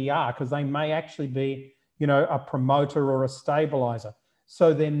maybe are, because they may actually be, a promoter or a stabilizer.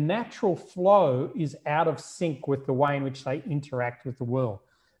 So their natural flow is out of sync with the way in which they interact with the world.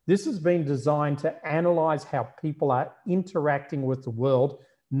 This has been designed to analyze how people are interacting with the world,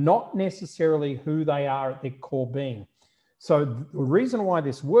 not necessarily who they are at their core being. So the reason why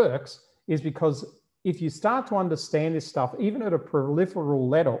this works is because if you start to understand this stuff, even at a peripheral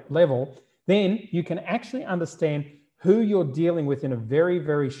level, then you can actually understand who you're dealing with in a very,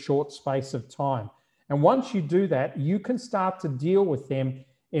 very short space of time. And once you do that, you can start to deal with them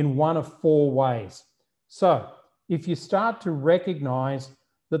in one of four ways. So if you start to recognize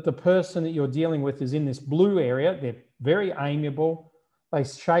that the person that you're dealing with is in this blue area, they're very amiable, they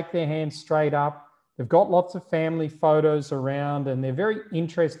shake their hands straight up, they've got lots of family photos around, and they're very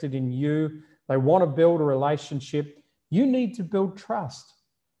interested in you, they want to build a relationship, you need to build trust.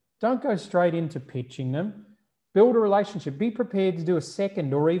 Don't go straight into pitching them. Build a relationship. Be prepared to do a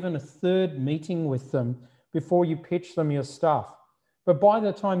second or even a third meeting with them before you pitch them your stuff. But by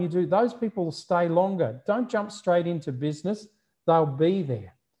the time you do, those people will stay longer. Don't jump straight into business. They'll be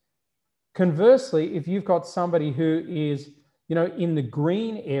there. Conversely, if you've got somebody who is, in the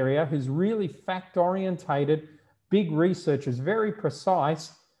green area, who's really fact orientated, big researchers, very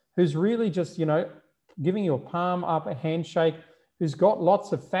precise, who's really just, giving you a palm up, a handshake, who's got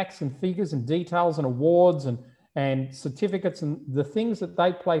lots of facts and figures and details and awards and certificates and the things that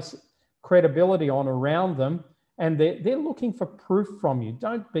they place credibility on around them. And they're looking for proof from you.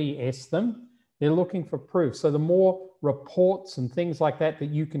 Don't BS them. They're looking for proof. So the more reports and things like that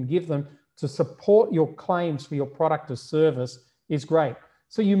you can give them to support your claims for your product or service is great.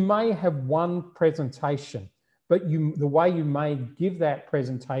 So you may have one presentation, but the way you may give that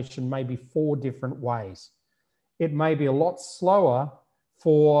presentation may be 4 different ways. It may be a lot slower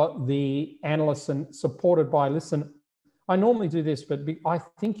for the analysts and supported by, listen, I normally do this, but I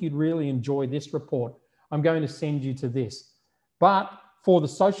think you'd really enjoy this report. I'm going to send you to this. But for the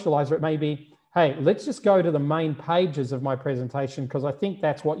socializer, it may be, hey, let's just go to the main pages of my presentation because I think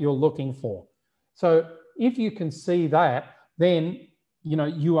that's what you're looking for. So if you can see that, then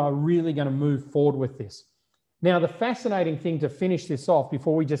you are really going to move forward with this. Now, the fascinating thing to finish this off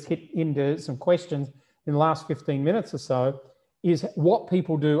before we just hit into some questions in the last 15 minutes or so is what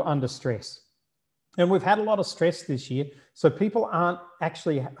people do under stress. And we've had a lot of stress this year, so people aren't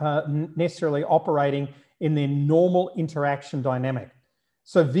actually necessarily operating in their normal interaction dynamic.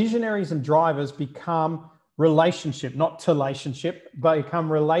 So visionaries and drivers become relationship, not relationship, but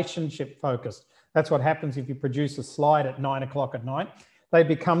become relationship focused. That's what happens if you produce a slide at 9 o'clock at night. They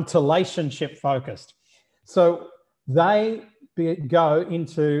become relationship focused. So they go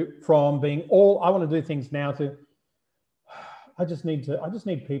into from being I want to do things now to I just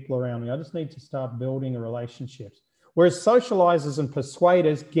need people around me. I just need to start building relationships. Whereas socializers and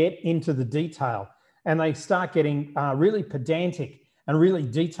persuaders get into the detail and they start getting really pedantic and really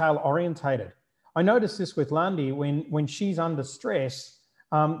detail orientated. I noticed this with Lundy when she's under stress,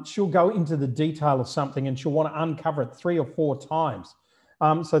 she'll go into the detail of something and she'll want to uncover it 3 or 4 times.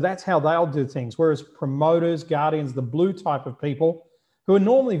 So that's how they'll do things. Whereas promoters, guardians, the blue type of people who are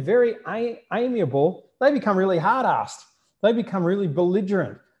normally very amiable, they become really hard-assed. They become really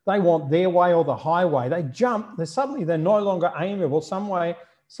belligerent. They want their way or the highway. They jump. They're no longer amiable.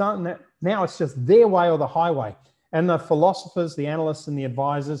 Now it's just their way or the highway. And the philosophers, the analysts, and the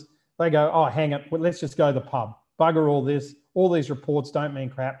advisors, they go, oh, hang it. Let's just go to the pub. Bugger all this. All these reports don't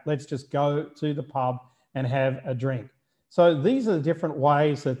mean crap. Let's just go to the pub and have a drink. So these are the different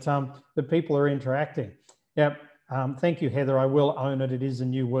ways that people are interacting. Yeah. Thank you, Heather. I will own it. It is a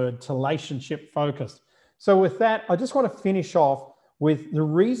new word, relationship focused. So with that, I just want to finish off with the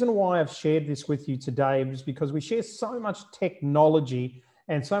reason why I've shared this with you today is because we share so much technology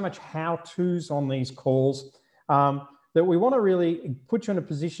and so much how-tos on these calls that we want to really put you in a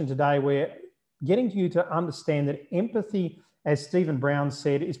position today where getting you to understand that empathy, as Stephen Brown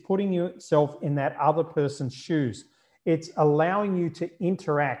said, is putting yourself in that other person's shoes. It's allowing you to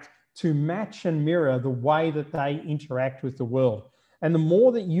interact, to match and mirror the way that they interact with the world. And the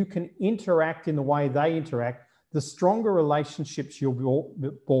more that you can interact in the way they interact, the stronger relationships you'll be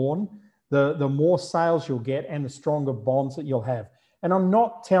born, the more sales you'll get, and the stronger bonds that you'll have. And I'm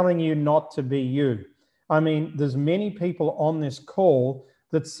not telling you not to be you. I mean, there's many people on this call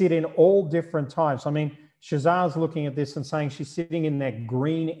that sit in all different types. I mean, Shazar's looking at this and saying she's sitting in that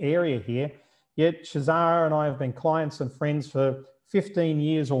green area here. Yet Shazar and I have been clients and friends for 15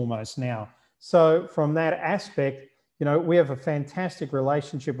 years almost now. So from that aspect, we have a fantastic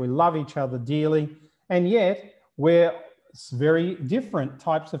relationship. We love each other dearly. And yet we're very different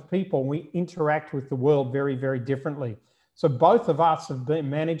types of people. We interact with the world very, very differently. So both of us have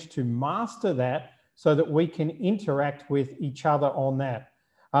managed to master that so that we can interact with each other on that.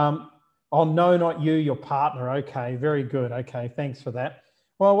 Oh, no, not you, your partner. Okay, very good. Okay, thanks for that.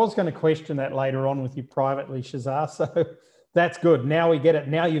 Well, I was going to question that later on with you privately, Shazar. So that's good. Now we get it.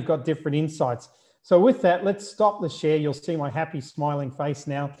 Now you've got different insights. So with that, let's stop the share. You'll see my happy smiling face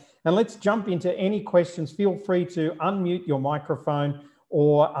now. And let's jump into any questions. Feel free to unmute your microphone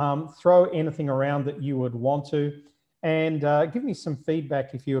or throw anything around that you would want to. And give me some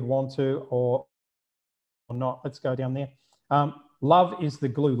feedback if you would want to or not. Let's go down there. Love is the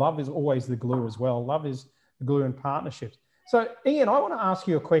glue. Love is always the glue as well. Love is the glue in partnerships. So Ian, I want to ask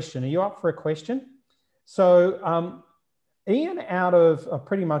you a question. Are you up for a question? So Ian, out of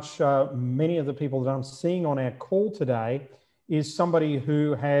pretty much many of the people that I'm seeing on our call today, is somebody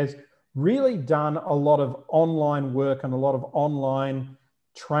who has really done a lot of online work and a lot of online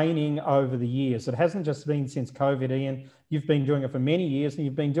training over the years. It hasn't just been since COVID, Ian. You've been doing it for many years, and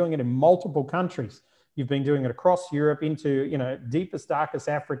you've been doing it in multiple countries. You've been doing it across Europe into, deepest, darkest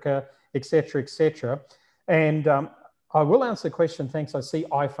Africa, et cetera, et cetera. And I will answer the question. Thanks. I see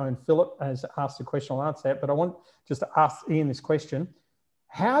iPhone Philip has asked a question. I'll answer that. But I want just to ask Ian this question.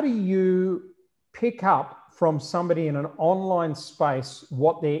 How do you pick up from somebody in an online space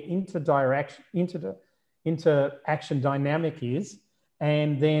what their interaction dynamic is?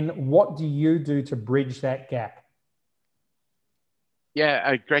 And then what do you do to bridge that gap?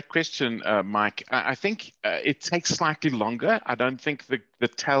 Yeah, a great question, Mike. I think it takes slightly longer. I don't think the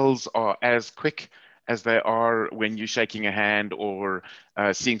tells are as quick as they are when you're shaking a hand or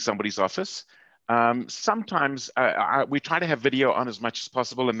seeing somebody's office. Sometimes we try to have video on as much as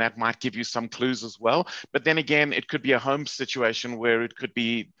possible, and that might give you some clues as well. But then again, it could be a home situation where it could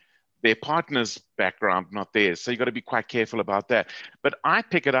be their partner's background, not theirs. So you got to be quite careful about that. But I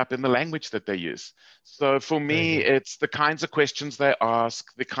pick it up in the language that they use. So for me, it's the kinds of questions they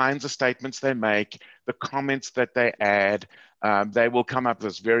ask, the kinds of statements they make, the comments that they add. They will come up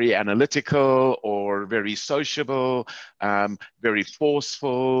as very analytical or very sociable, very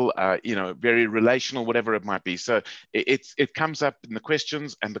forceful, very relational, whatever it might be. So it comes up in the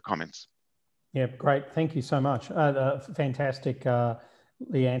questions and the comments. Yeah, great. Thank you so much. Fantastic.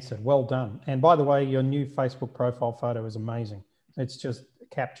 The answer. Well done. And by the way, your new Facebook profile photo is amazing. It's just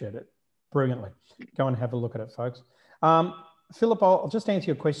captured it brilliantly. Go and have a look at it, folks. Philip, I'll just answer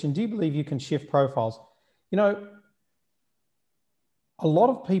your question. Do you believe you can shift profiles? A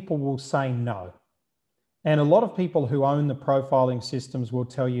lot of people will say no. And a lot of people who own the profiling systems will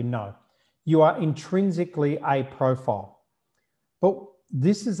tell you no. You are intrinsically a profile. But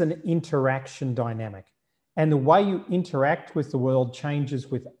this is an interaction dynamic. And the way you interact with the world changes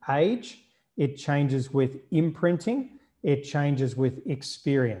with age, it changes with imprinting, it changes with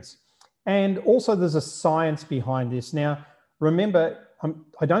experience. And also there's a science behind this. Now, remember,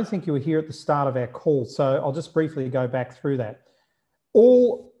 I don't think you were here at the start of our call, so I'll just briefly go back through that.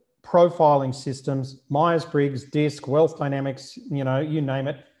 All profiling systems, Myers-Briggs, DISC, Wealth Dynamics, you name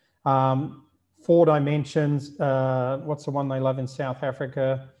it, 4 dimensions, what's the one they love in South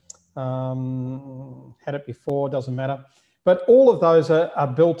Africa? Had it before, doesn't matter. But all of those are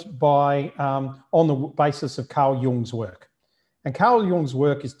built by on the basis of Carl Jung's work. And Carl Jung's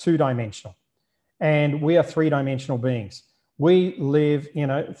work is 2-dimensional. And we are 3-dimensional beings. We live,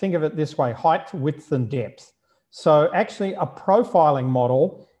 think of it this way, height, width, and depth. So actually a profiling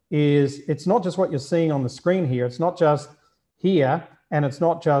model it's not just what you're seeing on the screen here. It's not just here, and it's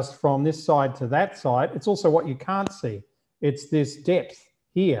not just from this side to that side. It's also what you can't see. It's this depth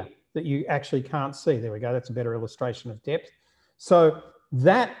here that you actually can't see. There we go. That's a better illustration of depth. So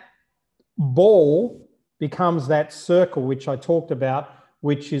that ball becomes that circle, which I talked about,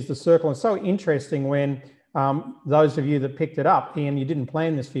 which is the circle. And so interesting when those of you that picked it up, Ian, you didn't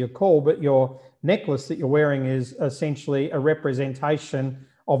plan this for your call, but your necklace that you're wearing is essentially a representation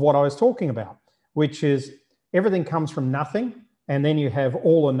of what I was talking about, which is everything comes from nothing, and then you have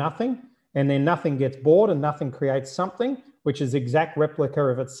all or nothing, and then nothing gets bored and nothing creates something, which is exact replica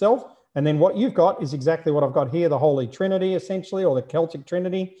of itself. And then what you've got is exactly what I've got here, the Holy Trinity, essentially, or the Celtic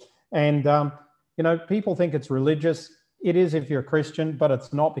Trinity. And, people think it's religious. It is if you're a Christian, but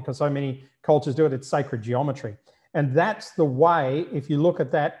it's not, because so many cultures do it. It's sacred geometry. And that's the way, if you look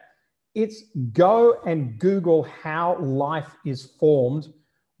at that, it's go and Google how life is formed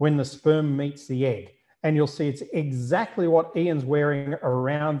when the sperm meets the egg. And you'll see it's exactly what Ian's wearing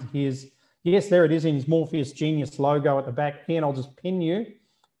around his, yes, there it is in his Morpheus Genius logo at the back. Ian, I'll just pin you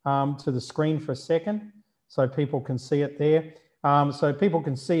to the screen for a second so people can see it there. So people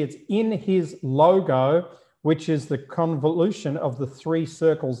can see it's in his logo, which is the convolution of the 3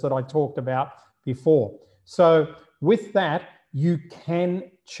 circles that I talked about before. So with that, you can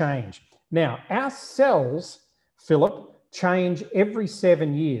change. Now, our cells, Philip, change every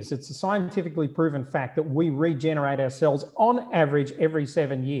 7 years. It's a scientifically proven fact that we regenerate our cells on average every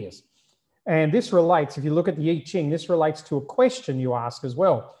 7 years. And this relates, if you look at the I Ching, this relates to a question you ask as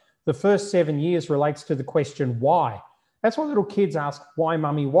well. The first 7 years relates to the question, why? That's what little kids ask, why,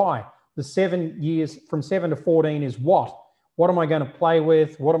 mummy, why? The 7 years from 7 to 14 is what? What am I going to play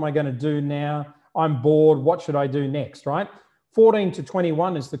with? What am I going to do now? I'm bored. What should I do next, right? 14 to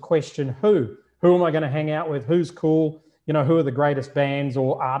 21 is the question, who? Who am I going to hang out with? Who's cool? Who are the greatest bands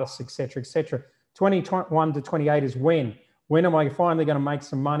or artists, et cetera, et cetera. 21 to 28 is when? When am I finally going to make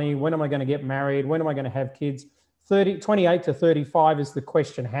some money? When am I going to get married? When am I going to have kids? 28 to 35 is the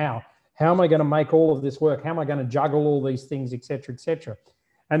question, how? How am I going to make all of this work? How am I going to juggle all these things, et cetera, et cetera?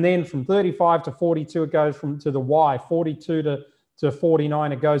 And then from 35 to 42, it goes to the why. 42 to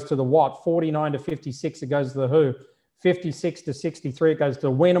 49, it goes to the what? 49 to 56, it goes to the who. 56 to 63, it goes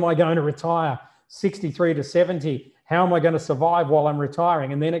to when am I going to retire? 63 to 70, how am I going to survive while I'm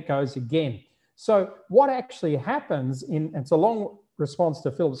retiring? And then it goes again. So what actually happens it's a long response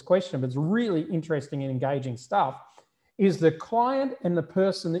to Philip's question, but it's really interesting and engaging stuff, is the client and the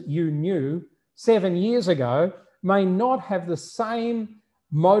person that you knew 7 years ago may not have the same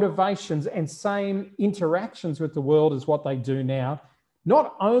motivations and same interactions with the world as what they do now,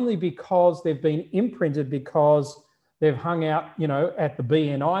 not only because they've been imprinted because they've hung out, at the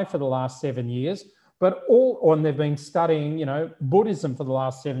BNI for the last 7 years, and they've been studying, Buddhism for the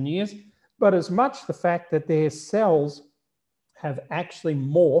last 7 years, but as much the fact that their cells have actually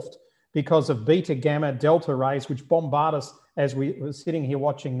morphed because of beta, gamma, delta rays, which bombard us as we were sitting here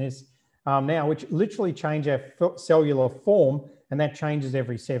watching this now, which literally change our cellular form, and that changes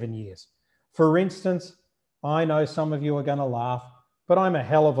every 7 years. For instance, I know some of you are going to laugh, but I'm a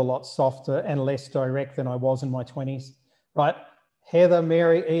hell of a lot softer and less direct than I was in my 20s, right? Heather,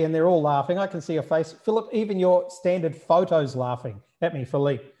 Mary, Ian, they're all laughing. I can see your face. Philip, even your standard photos laughing at me,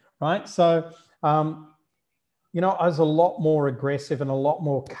 Philippe, right? So, I was a lot more aggressive and a lot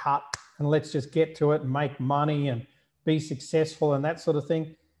more cut, and let's just get to it and make money and be successful and that sort of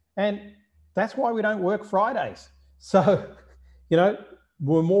thing. And that's why we don't work Fridays. So,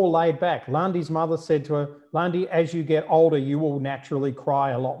 we're more laid back. Landi's mother said to her, Landi, as you get older, you will naturally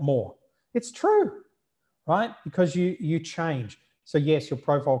cry a lot more. It's true, right? Because you change. So yes, your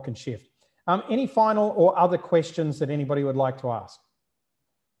profile can shift. Any final or other questions that anybody would like to ask?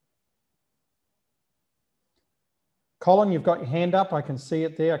 Colin, you've got your hand up. I can see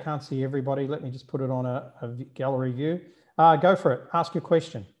it there. I can't see everybody. Let me just put it on a gallery view. Go for it. Ask your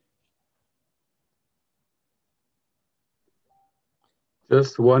question.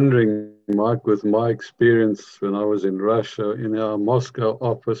 Just wondering, Mike, with my experience when I was in Russia, in our Moscow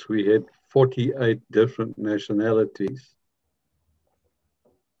office, we had 48 different nationalities.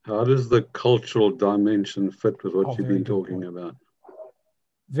 How does the cultural dimension fit with what you've been talking about?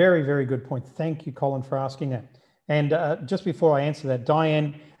 Very, very good point. Thank you, Colin, for asking that. And just before I answer that,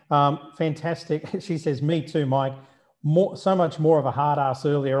 Diane, fantastic. She says, me too, Mike. So much more of a hard ass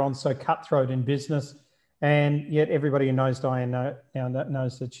earlier on, so cutthroat in business. And yet everybody who knows Diane now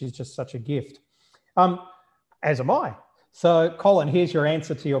knows that she's just such a gift, as am I. So, Colin, here's your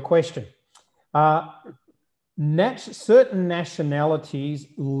answer to your question. Certain nationalities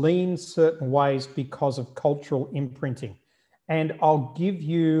lean certain ways because of cultural imprinting. And I'll give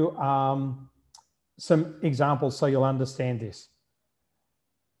you some examples so you'll understand this.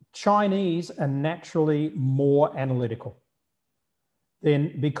 Chinese are naturally more analytical.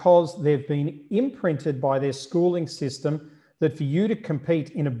 Then because they've been imprinted by their schooling system that for you to compete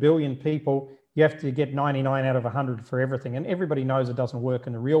in 1 billion people, you have to get 99 out of 100 for everything. And everybody knows it doesn't work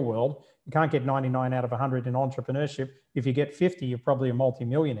in the real world. You can't get 99 out of 100 in entrepreneurship. If you get 50, you're probably a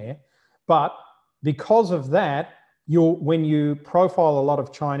multimillionaire. But because of that, when you profile a lot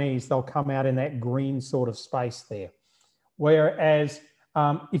of Chinese, they'll come out in that green sort of space there. Whereas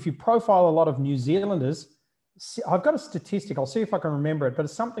if you profile a lot of New Zealanders, I've got a statistic, I'll see if I can remember it, but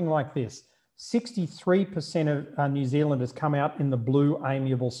it's something like this. 63% of New Zealanders come out in the blue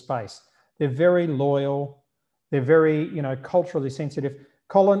amiable space. They're very loyal. They're very, culturally sensitive.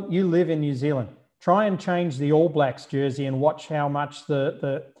 Colin, you live in New Zealand. Try and change the All Blacks jersey and watch how much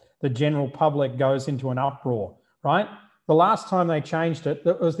the general public goes into an uproar, right? The last time they changed it,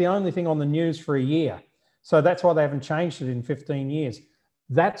 that was the only thing on the news for a year. So that's why they haven't changed it in 15 years.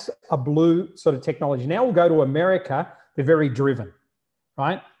 That's a blue sort of technology. Now we'll go to America. They're very driven,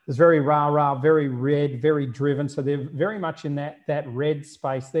 right? There's very rah-rah, very red, very driven. So they're very much in that red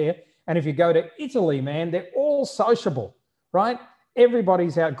space there. And if you go to Italy, man, they're all sociable, right?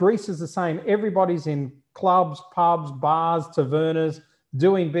 Everybody's out. Greece is the same. Everybody's in clubs, pubs, bars, tavernas,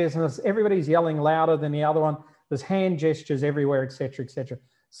 doing business. Everybody's yelling louder than the other one. There's hand gestures everywhere, et cetera, et cetera.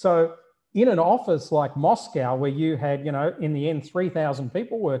 So in an office like Moscow, where you had, in the end, 3,000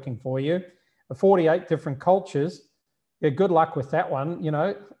 people working for you, 48 different cultures, good luck with that one.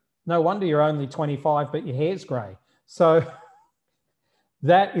 No wonder you're only 25, but your hair's gray. So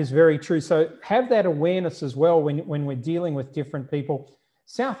that is very true. So have that awareness as well when we're dealing with different people.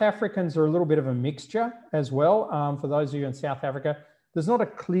 South Africans are a little bit of a mixture as well. For those of you in South Africa, there's not a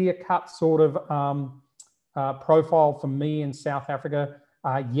clear-cut sort of profile for me in South Africa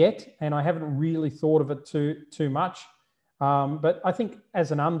yet, and I haven't really thought of it too much. But I think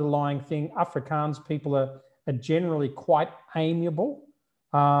as an underlying thing, Afrikaans people are generally quite amiable,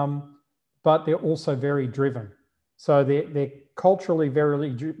 but they're also very driven. So they're culturally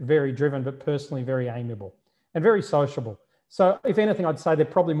very, very driven, but personally very amiable and very sociable. So if anything, I'd say they're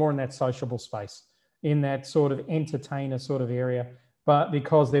probably more in that sociable space, in that sort of entertainer sort of area, but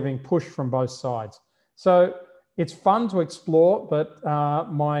because they're being pushed from both sides. So it's fun to explore, but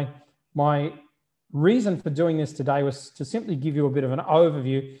my reason for doing this today was to simply give you a bit of an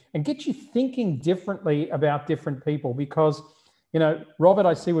overview and get you thinking differently about different people. Because, you know, Robert,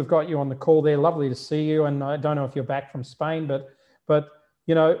 I see we've got you on the call there. Lovely to see you. And I don't know if you're back from Spain, but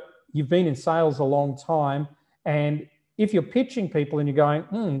you know, you've been in sales a long time. And if you're pitching people and you're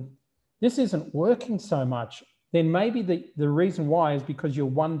going, this isn't working so much, then maybe the reason why is because you're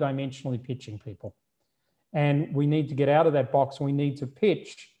one-dimensionally pitching people. And we need to get out of that box. We need to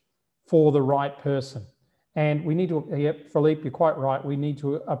pitch for the right person. And we need to, Philippe, you're quite right. We need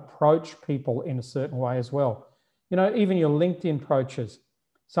to approach people in a certain way as well. You know, even your LinkedIn approaches.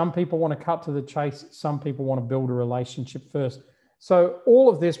 Some people want to cut to the chase. Some people want to build a relationship first. So all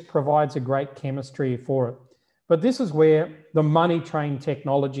of this provides a great chemistry for it. But this is where the money train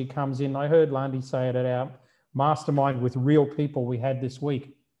technology comes in. I heard Landy say it at our mastermind with real people we had this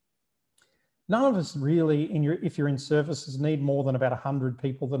week. None of us really, if you're in services, need more than about 100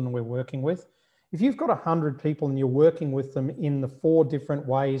 people that we're working with. If you've got 100 people and you're working with them in the 4 different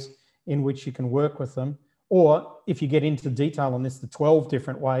ways in which you can work with them, or if you get into detail on this, the 12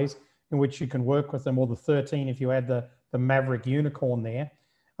 different ways in which you can work with them, or the 13 if you add the Maverick unicorn there,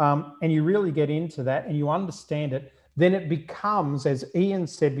 and you really get into that and you understand it, then it becomes, as Ian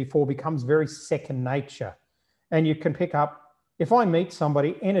said before, becomes very second nature. And you can pick up, if I meet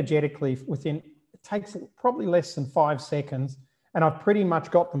somebody energetically it takes probably less than 5 seconds, and I've pretty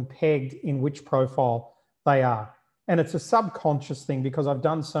much got them pegged in which profile they are. And it's a subconscious thing because I've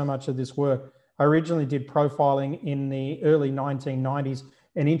done so much of this work. I originally did profiling in the early 1990s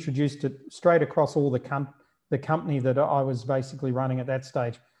and introduced it straight across all the company that I was basically running at that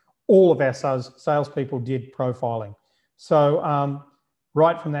stage. All of our salespeople did profiling. So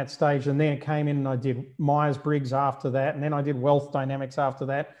right from that stage, and then it came in and I did Myers-Briggs after that, and then I did Wealth Dynamics after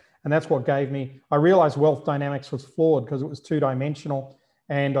that. And that's what gave me, I realized Wealth Dynamics was flawed because it was 2-dimensional,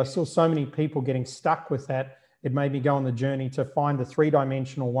 and I saw so many people getting stuck with that. It made me go on the journey to find the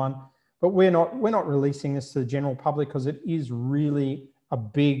 3-dimensional one. But we're not releasing this to the general public because it is really a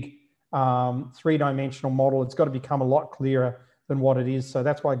big 3-dimensional model. It's got to become a lot clearer than what it is. So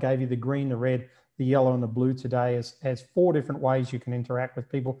that's why I gave you the green, the red, the yellow, and the blue today as 4 different ways you can interact with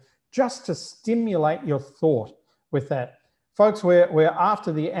people, just to stimulate your thought with that. Folks, we're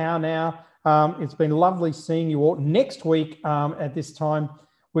after the hour now. It's been lovely seeing you all. Next week at this time,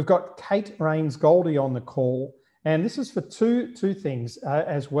 we've got Kate Rains-Goldie on the call. And this is for two things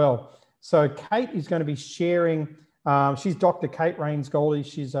as well. So Kate is going to be sharing, she's Dr. Kate Rains-Goldie.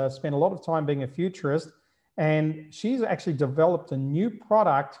 She's spent a lot of time being a futurist, and she's actually developed a new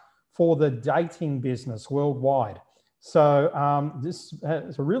product for the dating business worldwide. So this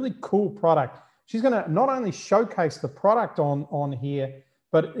is a really cool product. She's going to not only showcase the product on here,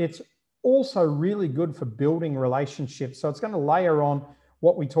 but it's also really good for building relationships. So it's going to layer on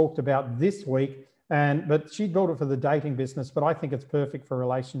what we talked about this week, but she built it for the dating business, but I think it's perfect for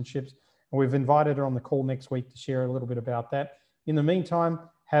relationships. And we've invited her on the call next week to share a little bit about that. In the meantime,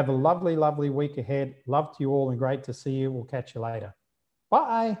 have a lovely, lovely week ahead. Love to you all and great to see you. We'll catch you later.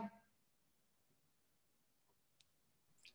 Bye.